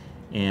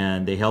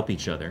 and they help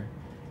each other.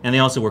 And they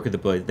also work with the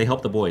boys. They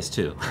help the boys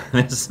too.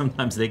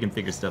 Sometimes they can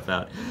figure stuff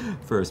out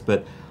first.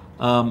 But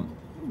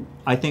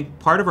I think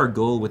part of our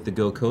goal with the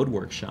Go Code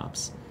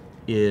workshops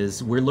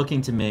is we're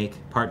looking to make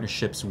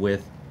partnerships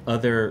with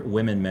other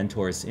women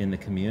mentors in the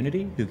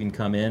community who can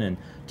come in and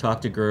talk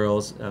to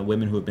girls,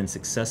 women who have been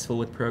successful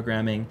with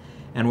programming.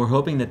 And we're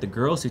hoping that the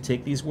girls who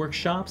take these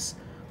workshops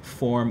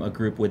form a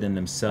group within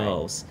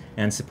themselves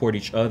and support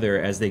each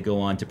other as they go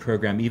on to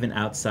program even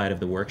outside of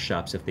the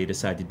workshops if they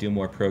decide to do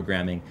more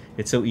programming.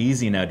 It's so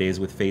easy nowadays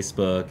with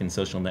Facebook and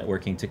social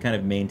networking to kind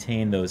of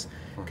maintain those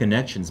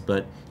connections,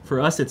 but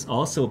for us it's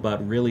also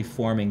about really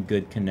forming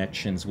good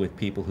connections with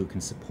people who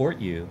can support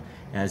you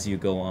as you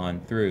go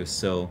on through.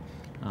 So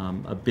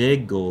a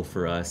big goal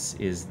for us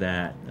is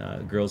that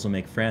girls will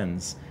make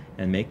friends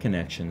and make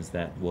connections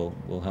that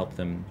will help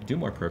them do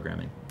more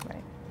programming.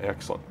 Right.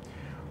 Excellent.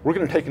 We're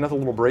going to take another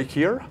little break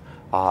here.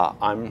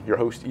 I'm your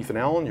host, Ethan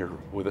Allen. You're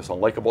with us on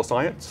Likeable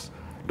Science.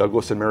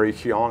 Douglas and Mary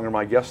Kiang are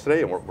my guests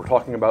today, and we're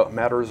talking about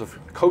matters of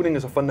coding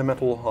as a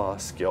fundamental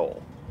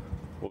skill.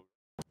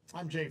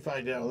 I'm Jay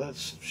Fidel.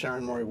 That's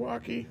Sharon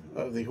Moriwaki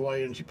of the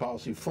Hawaii Energy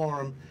Policy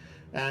Forum.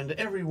 And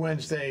every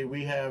Wednesday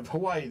we have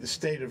Hawaii, the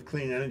State of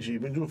Clean Energy.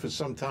 We've been doing it for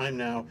some time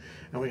now,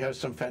 and we have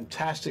some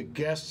fantastic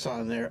guests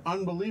on there,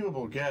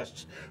 unbelievable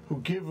guests who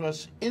give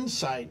us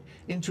insight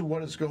into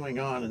what is going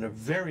on in a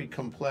very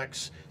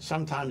complex,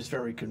 sometimes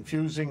very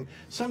confusing,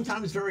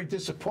 sometimes very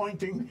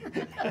disappointing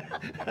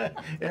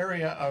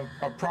area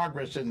of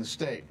progress in the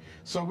state.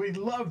 So we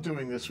love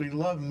doing this. We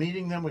love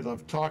meeting them. We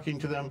love talking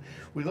to them.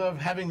 We love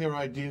having their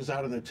ideas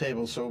out on the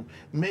table. So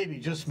maybe,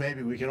 just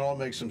maybe, we can all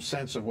make some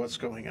sense of what's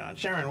going on.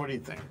 Sharon, what do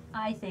you think?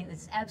 I think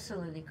it's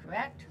absolutely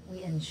correct.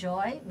 We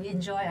enjoy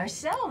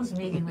ourselves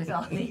meeting with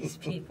all these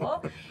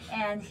people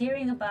and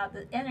hearing about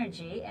the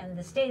energy and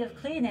the state of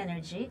clean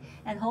energy,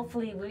 and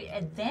hopefully we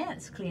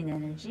advance clean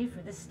energy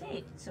for the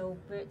state. So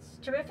it's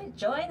terrific.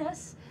 Join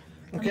us.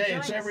 Okay,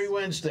 it's every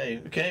Wednesday.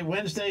 Okay,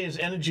 Wednesday is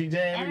Energy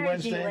Day. Every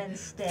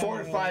Wednesday, 4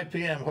 to 5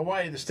 p.m.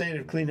 Hawaii, the State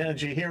of Clean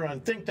Energy, here on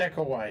ThinkTech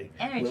Hawaii.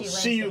 We'll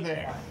see you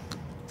there.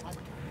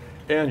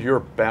 And you're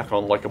back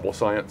on Likeable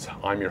Science.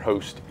 I'm your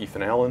host,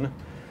 Ethan Allen,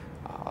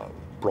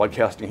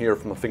 broadcasting here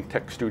from the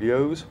ThinkTech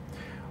studios.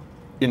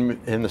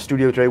 In the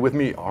studio today with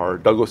me are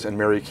Douglas and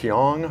Mary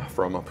Kiang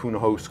from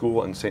Punahou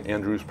School and St.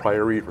 Andrew's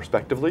Priory,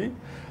 respectively.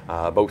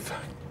 Both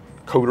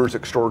coders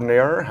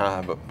extraordinaire,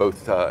 but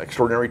both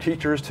extraordinary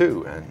teachers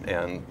too,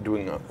 and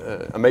doing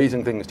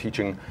amazing things,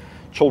 teaching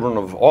children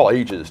of all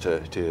ages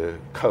to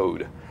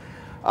code.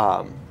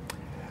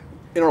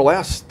 In our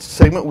last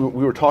segment,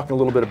 we were talking a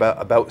little bit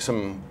about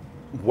some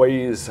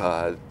ways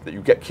that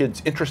you get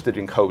kids interested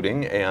in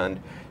coding, and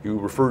you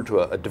referred to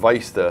a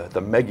device, the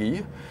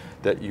MEGI,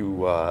 that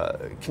you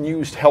can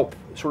use to help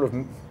sort of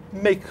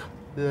make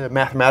the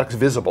mathematics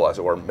visible, as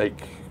it were, make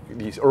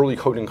these early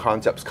coding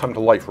concepts come to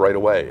life right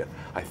away.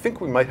 I think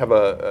we might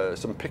have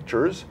some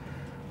pictures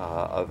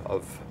well,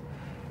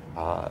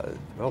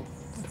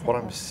 what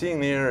I'm seeing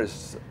there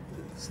is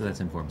So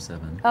that's in Form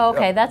 7. Oh,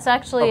 okay. That's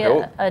actually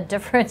Okay, a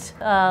different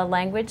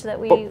language that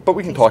we But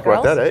we can teach talk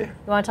about girls. that, eh? You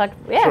want to talk?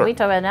 Yeah, Sure. we can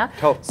talk about it now.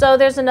 Tell- So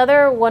there's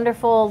another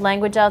wonderful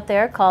language out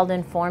there called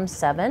Inform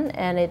 7,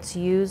 and it's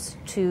used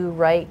to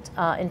write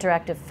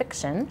interactive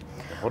fiction.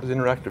 What is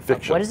interactive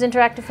fiction? What is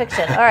interactive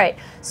fiction? All right.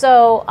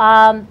 So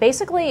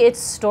basically, it's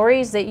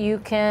stories that you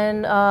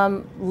can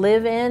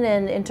live in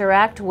and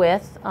interact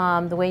with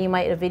the way you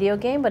might a video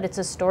game, but it's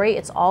a story.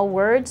 It's all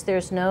words.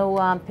 There's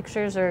no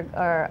pictures or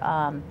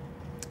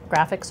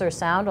graphics or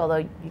sound, although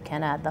you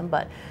can add them,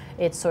 but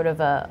it's sort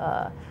of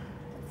a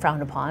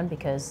frowned upon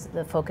because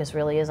the focus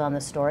really is on the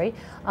story.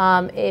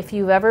 If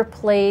you've ever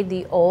played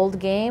the old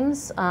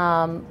games,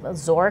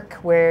 Zork,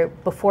 where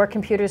before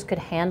computers could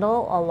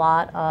handle a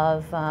lot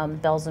of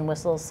bells and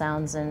whistles,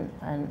 sounds and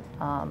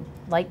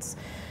lights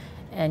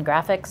and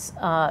graphics,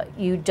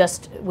 you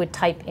just would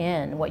type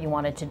in what you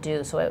wanted to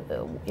do. So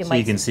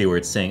you can see where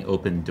it's saying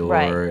open door.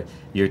 Right.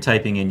 You're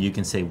typing in, you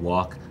can say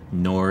walk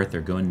north or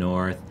go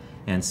north.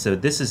 And so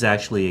this is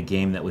actually a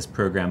game that was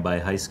programmed by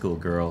a high school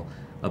girl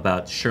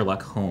about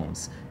Sherlock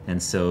Holmes.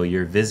 And so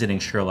you're visiting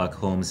Sherlock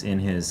Holmes in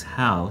his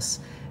house,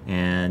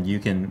 and you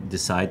can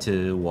decide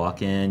to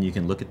walk in, you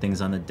can look at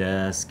things on the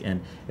desk, and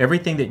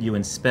everything that you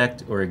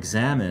inspect or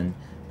examine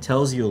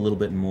tells you a little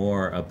bit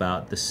more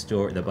about the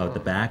story, about the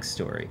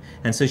backstory.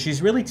 And so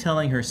she's really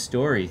telling her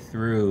story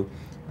through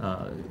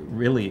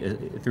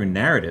through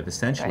narrative,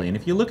 essentially. Right. And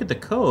if you look at the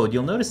code,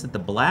 you'll notice that the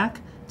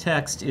black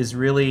text is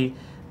really,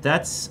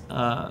 that's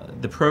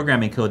the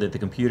programming code that the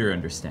computer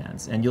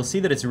understands. And you'll see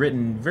that it's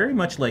written very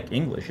much like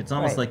English. It's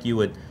almost Right.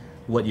 like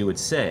what you would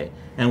say.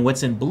 And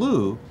what's in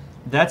blue,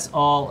 that's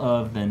all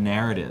of the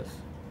narrative.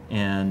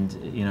 And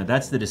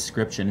that's the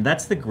description. And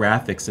that's the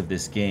graphics of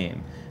this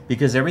game,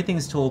 because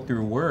everything's told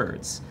through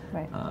words.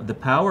 Right. The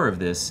power of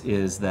this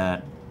is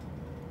that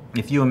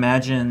if you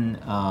imagine,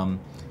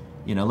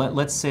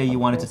 let's say you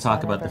wanted to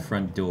talk about the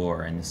front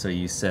door, and so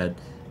you said,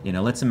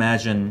 let's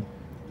imagine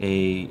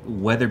a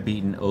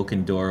weather-beaten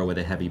oaken door with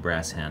a heavy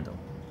brass handle.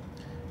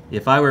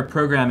 If I were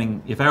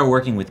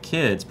working with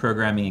kids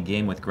programming a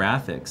game with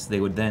graphics, they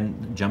would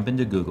then jump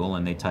into Google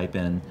and they type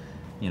in,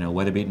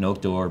 weather-beaten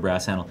oak door,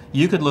 brass handle.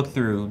 You could look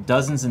through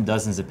dozens and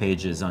dozens of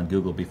pages on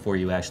Google before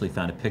you actually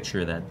found a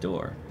picture of that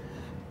door.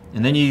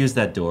 And then you use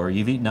that door,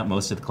 you've eaten up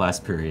most of the class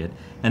period,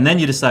 and then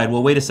you decide,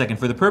 well, wait a second,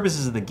 for the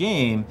purposes of the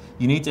game,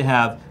 you need to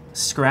have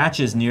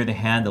scratches near the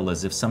handle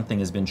as if something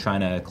has been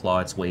trying to claw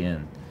its way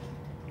in.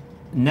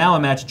 Now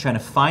imagine trying to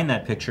find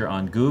that picture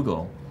on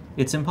Google.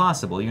 It's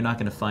impossible. You're not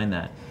going to find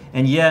that.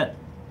 And yet,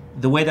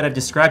 the way that I've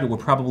described it, we're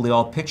probably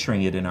all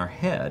picturing it in our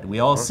head. We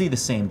all see the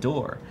same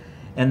door.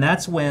 And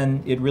that's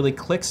when it really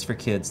clicks for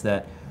kids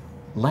that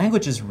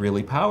language is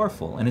really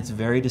powerful and it's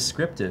very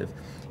descriptive.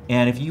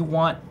 And if you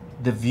want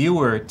the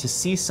viewer to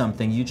see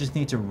something, you just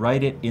need to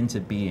write it into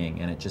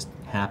being, and it just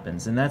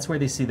happens. And that's where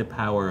they see the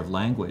power of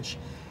language.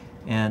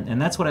 And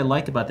that's what I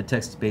like about the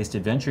text-based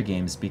adventure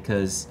games,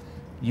 because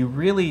you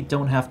really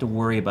don't have to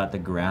worry about the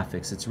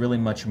graphics. It's really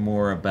much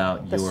more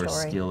about your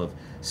skill of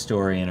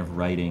story and of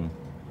writing.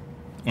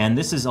 And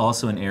this is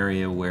also an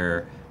area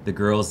where the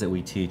girls that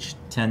we teach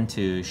tend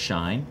to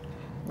shine.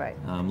 Right.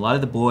 A lot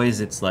of the boys,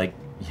 it's like,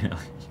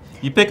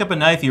 you pick up a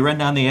knife, you run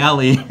down the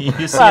alley,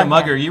 you see a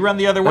mugger, you run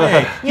the other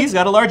way. He's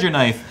got a larger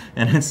knife.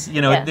 And it's,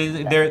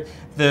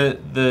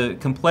 the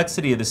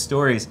complexity of the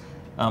stories.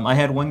 I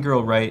had one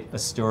girl write a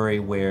story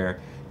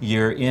where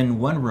you're in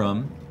one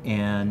room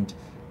and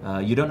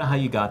you don't know how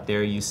you got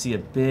there. You see a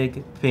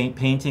big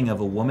painting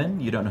of a woman.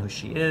 You don't know who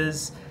she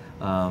is.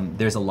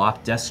 There's a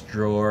locked desk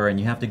drawer, and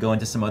you have to go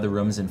into some other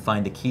rooms and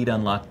find the key to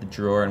unlock the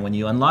drawer. And when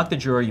you unlock the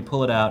drawer, you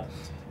pull it out.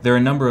 There are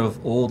a number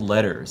of old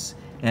letters.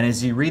 And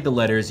as you read the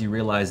letters, you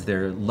realize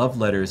they're love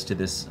letters to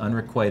this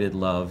unrequited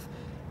love.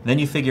 Then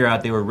you figure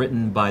out they were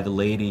written by the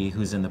lady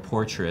who's in the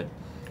portrait.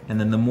 And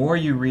then the more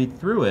you read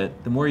through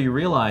it, the more you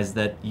realize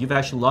that you've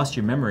actually lost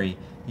your memory.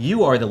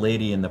 You are the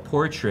lady in the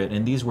portrait,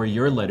 and these were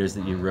your letters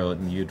that you wrote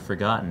and you'd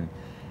forgotten.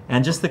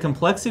 And just the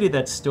complexity of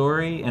that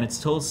story, and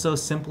it's told so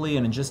simply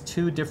and in just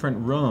 2 different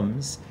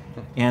rooms,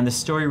 and the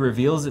story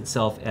reveals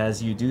itself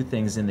as you do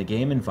things in the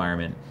game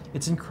environment.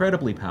 It's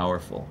incredibly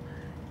powerful.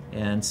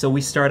 And so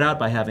we start out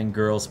by having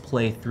girls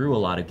play through a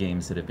lot of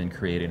games that have been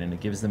created, and it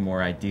gives them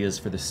more ideas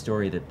for the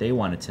story that they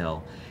want to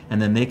tell.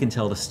 And then they can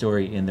tell the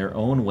story in their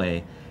own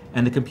way.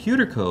 And the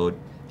computer code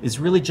is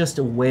really just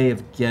a way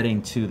of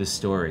getting to the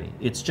story.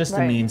 It's just a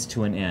means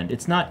to an end.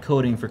 It's not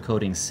coding for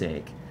coding's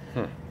sake.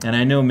 And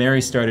I know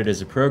Mary started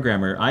as a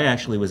programmer. I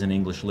actually was an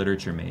English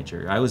literature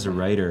major. I was a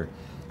writer.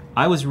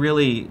 I was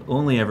really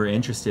only ever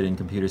interested in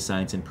computer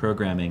science and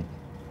programming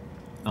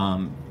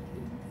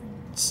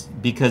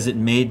because it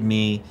made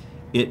me,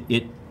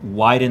 it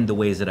widened the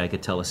ways that I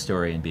could tell a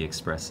story and be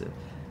expressive.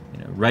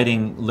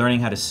 Learning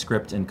how to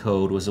script and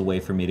code was a way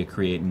for me to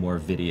create more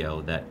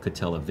video that could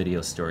tell a video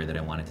story that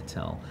I wanted to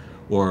tell,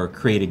 or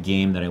create a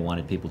game that I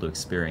wanted people to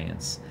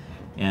experience.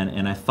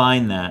 And I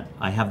find that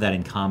I have that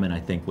in common,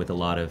 I think, with a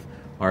lot of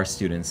our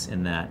students,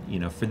 in that,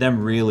 for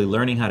them really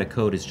learning how to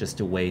code is just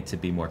a way to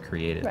be more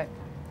creative. Right.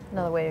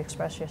 another way to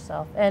express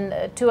yourself.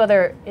 And two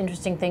other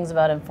interesting things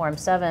about Inform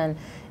 7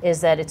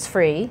 is that it's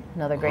free,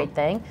 another great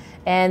thing,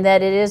 and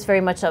that it is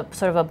very much a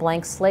sort of a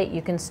blank slate.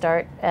 You can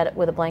start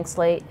with a blank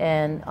slate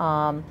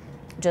and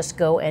just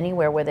go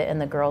anywhere with it, and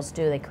the girls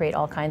do. They create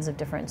all kinds of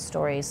different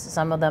stories.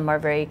 Some of them are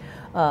very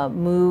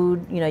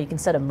mood, you can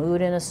set a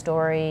mood in a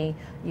story,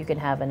 you can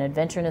have an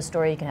adventure in a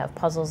story, you can have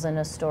puzzles in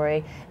a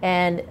story,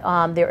 and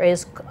there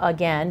is,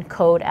 again,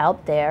 code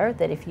out there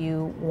that if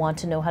you want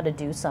to know how to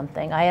do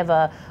something. I have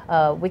a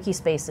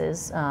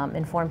Wikispaces,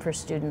 Inform for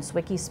Students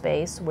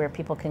Wikispace, where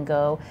people can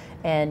go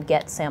and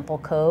get sample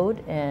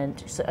code,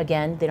 and so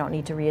again, they don't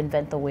need to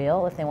reinvent the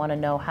wheel. If they want to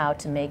know how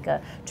to make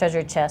a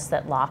treasure chest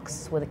that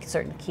locks with a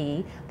certain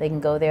key, they can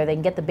go there, they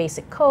can get the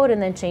basic code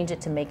and then change it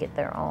to make it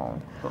their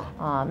own.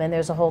 And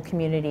there's a whole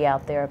community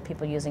out there of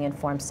people using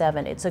Inform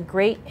 7. It's a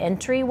great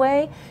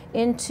entryway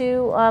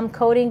into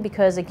coding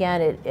because,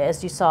 again,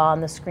 as you saw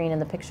on the screen in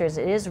the pictures,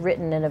 it is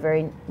written in a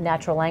very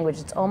natural language.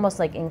 It's almost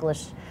like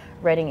English,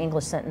 writing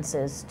English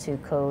sentences to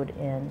code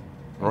in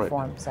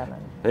Inform 7.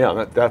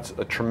 Yeah, that's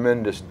a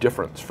tremendous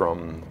difference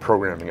from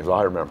programming as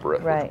I remember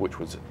it, which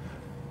was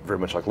very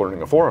much like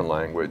learning a foreign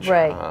language,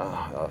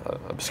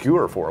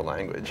 obscure foreign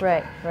language.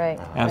 Right.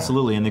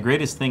 Absolutely, and the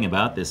greatest thing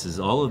about this is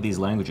all of these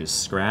languages,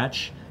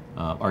 Scratch,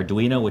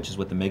 Arduino, which is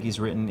what the Meggy's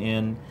written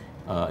in,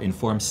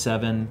 Inform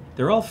 7,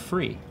 they're all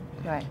free.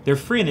 Right. They're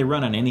free and they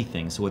run on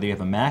anything. So whether you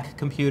have a Mac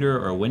computer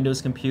or a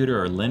Windows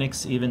computer or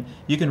Linux even,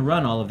 you can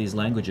run all of these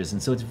languages.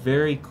 And so it's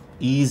very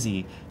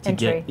easy to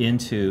get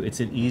into,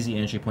 it's an easy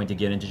entry point to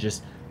get into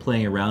just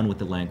playing around with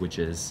the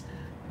languages.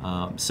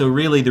 So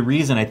really the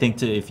reason I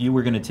think if you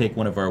were going to take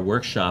one of our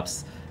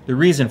workshops, the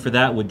reason for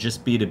that would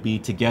just be to be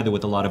together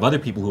with a lot of other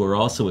people who are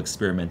also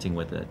experimenting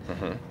with it.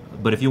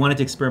 But if you wanted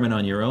to experiment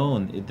on your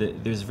own,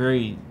 there's a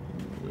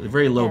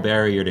very low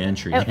barrier to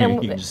entry. You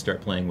can just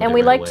start playing with it. And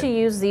we like to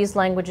use these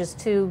languages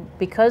too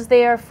because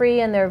they are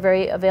free and they're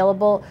very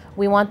available.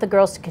 We want the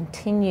girls to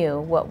continue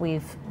what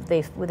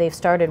they've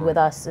started with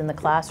us in the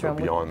classroom.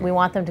 We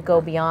want them to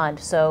go beyond.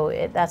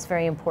 So that's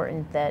very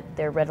important that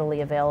they're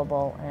readily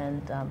available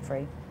and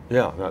free.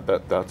 Yeah,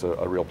 that's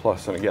a real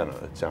plus. And again,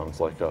 it sounds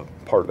like a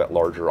part of that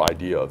larger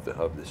idea of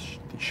the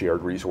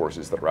shared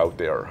resources that are out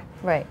there.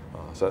 Right.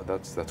 So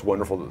that's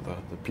wonderful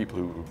that the people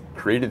who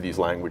created these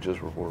languages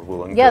were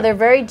willing to... Yeah, they're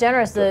very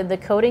generous. The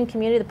coding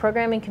community, the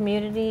programming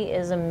community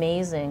is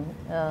amazing.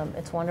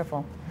 It's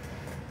wonderful.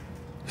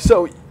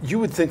 So you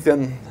would think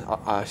then,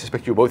 I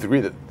suspect you both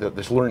agree that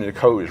this learning to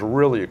code is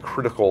really a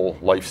critical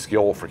life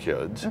skill for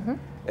kids.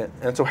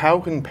 And so how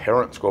can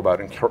parents go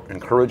about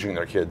encouraging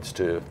their kids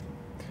to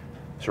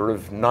sort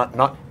of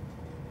not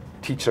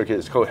teach their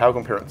kids to code? How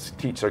can parents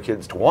teach their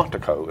kids to want to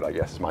code, I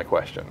guess is my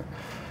question.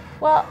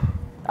 Well,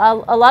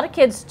 a lot of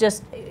kids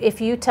just, if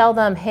you tell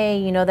them, hey,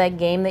 you know that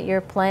game that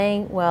you're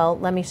playing, well,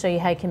 let me show you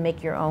how you can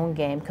make your own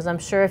game. Because I'm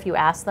sure if you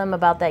ask them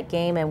about that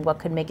game and what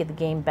could make the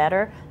game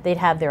better, they'd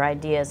have their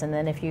ideas. And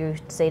then if you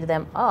say to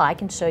them, oh, I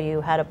can show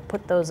you how to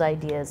put those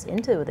ideas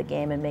into the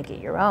game and make it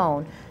your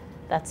own,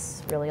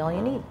 that's really all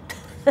you need.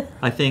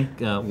 I think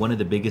one of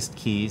the biggest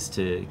keys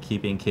to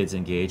keeping kids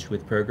engaged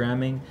with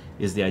programming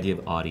is the idea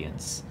of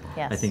audience.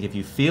 Yes. I think if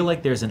you feel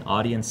like there's an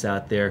audience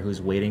out there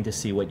who's waiting to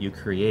see what you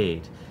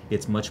create,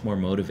 it's much more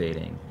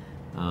motivating.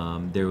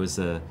 There was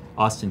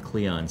Austin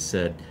Kleon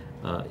said,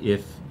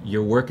 if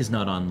your work is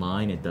not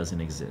online, it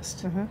doesn't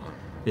exist.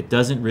 It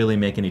doesn't really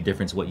make any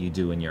difference what you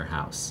do in your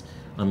house.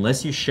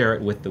 Unless you share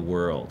it with the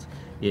world,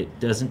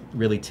 it doesn't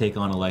really take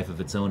on a life of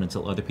its own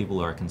until other people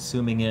are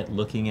consuming it,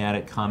 looking at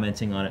it,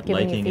 commenting on it,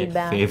 liking it,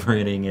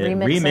 favoriting it,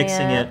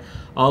 remixing it,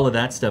 all of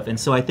that stuff. And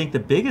so I think the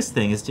biggest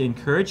thing is to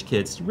encourage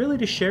kids really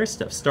to share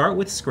stuff. Start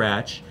with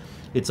Scratch.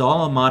 It's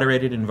all a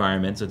moderated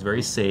environment, so it's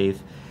very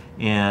safe.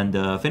 And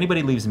if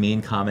anybody leaves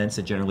mean comments,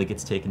 it generally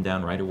gets taken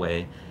down right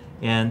away.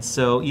 And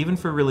so even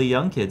for really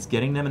young kids,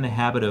 getting them in the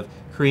habit of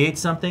create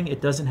something,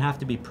 it doesn't have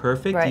to be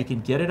perfect. You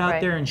can get it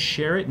out there and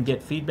share it and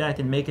get feedback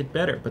and make it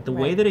better. But the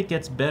way that it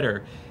gets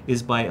better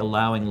is by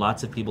allowing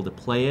lots of people to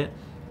play it,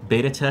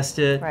 beta test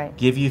it,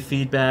 give you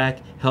feedback,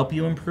 help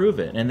you improve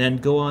it, and then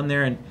go on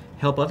there and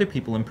help other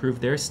people improve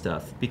their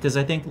stuff. Because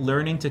I think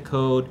learning to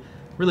code,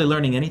 really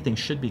learning anything,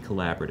 should be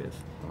collaborative.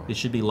 It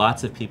should be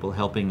lots of people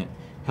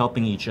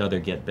helping each other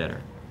get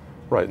better.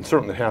 Right, and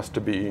certainly it has to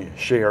be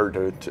shared,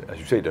 as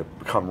you say, to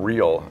become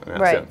real in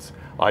that sense.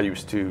 I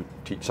used to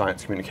teach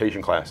science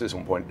communication classes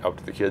and point out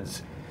to the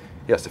kids,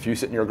 yes, if you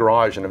sit in your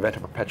garage and invent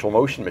a perpetual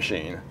motion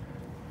machine,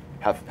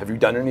 have you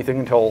done anything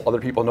until other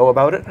people know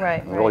about it?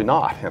 Really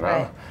not, you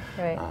know.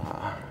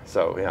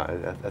 So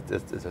yeah,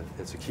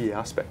 it's a key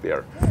aspect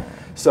there.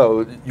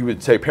 So you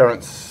would say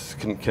parents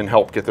can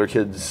help get their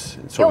kids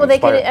sort of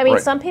inspired. I mean,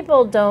 some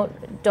people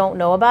don't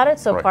know about it,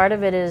 so part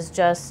of it is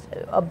just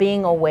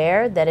being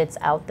aware that it's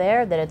out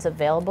there, that it's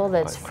available,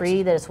 that it's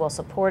free, that it's well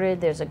supported.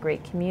 There's a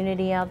great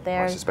community out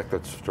there. I suspect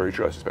that's very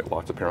true. I suspect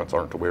lots of parents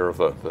aren't aware of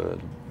the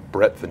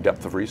breadth and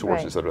depth of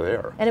resources Right. that are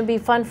there. And it'd be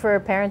fun for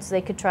parents,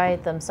 they could try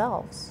it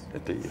themselves.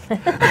 Indeed.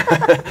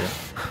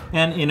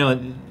 And you know,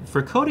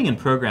 for coding and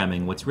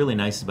programming, what's really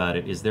nice about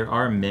it is there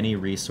are many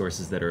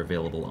resources that are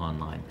available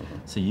online.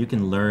 So you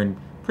can learn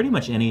pretty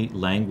much any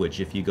language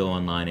if you go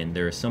online, and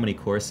there are so many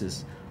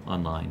courses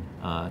online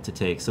to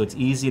take. So it's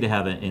easy to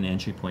have an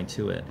entry point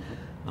to it.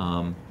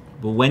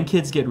 But when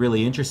kids get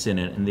really interested in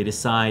it and they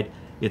decide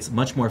it's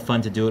much more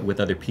fun to do it with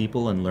other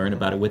people and learn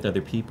about it with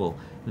other people,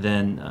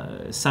 then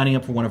signing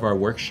up for one of our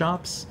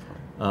workshops,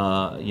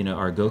 you know,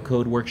 our Go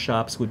Code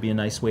workshops would be a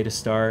nice way to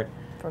start.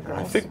 For girls.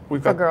 I think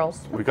we've For got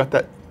girls. We've got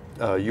that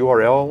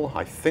URL.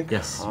 I think.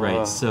 Yes,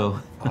 right. So,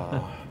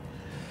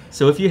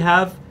 so if you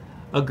have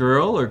a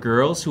girl or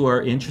girls who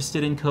are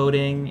interested in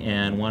coding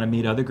and want to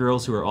meet other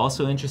girls who are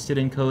also interested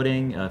in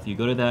coding, if you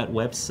go to that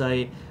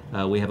website,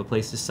 we have a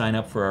place to sign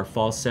up for our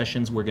fall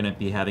sessions. We're going to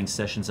be having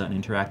sessions on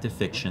interactive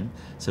fiction,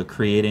 so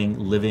creating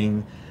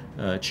living,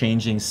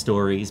 changing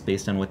stories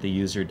based on what the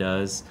user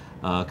does,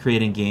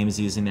 creating games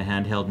using the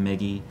handheld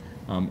Meggie.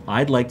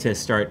 I'd like to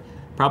start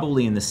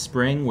probably in the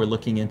spring. We're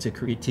looking into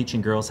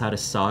teaching girls how to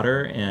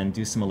solder and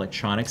do some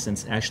electronics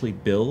and actually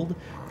build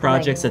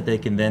projects that they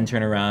can then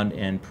turn around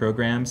and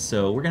program.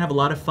 So we're going to have a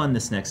lot of fun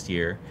this next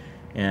year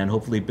and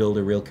hopefully build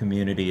a real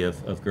community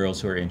of girls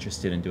who are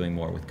interested in doing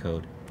more with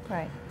code.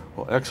 Right.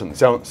 Well, excellent.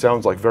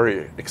 Sounds like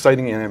very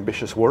exciting and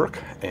ambitious work,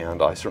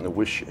 and I certainly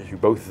wish you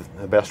both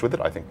the best with it.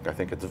 I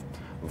think it's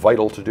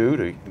vital to do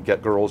to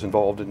get girls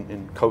involved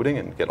in coding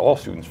and get all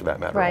students, for that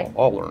matter, Right.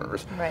 all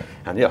learners. Right.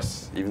 And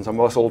yes, even some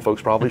of us old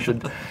folks probably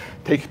should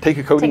take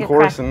a coding Take a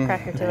course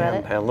crack or two at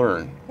it. and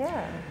learn.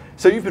 Yeah.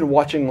 So you've been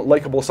watching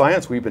Likeable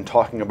Science. We've been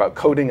talking about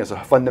coding as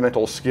a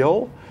fundamental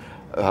skill.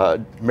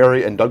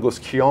 Mary and Douglas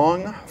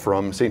Kiang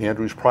from St.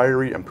 Andrew's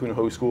Priory and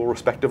Punahou School,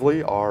 respectively,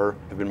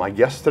 have been my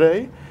guests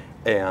today.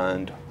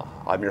 And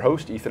I'm your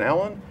host, Ethan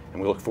Allen,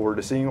 and we look forward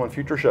to seeing you on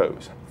future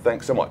shows.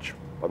 Thanks so much.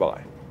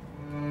 Bye-bye.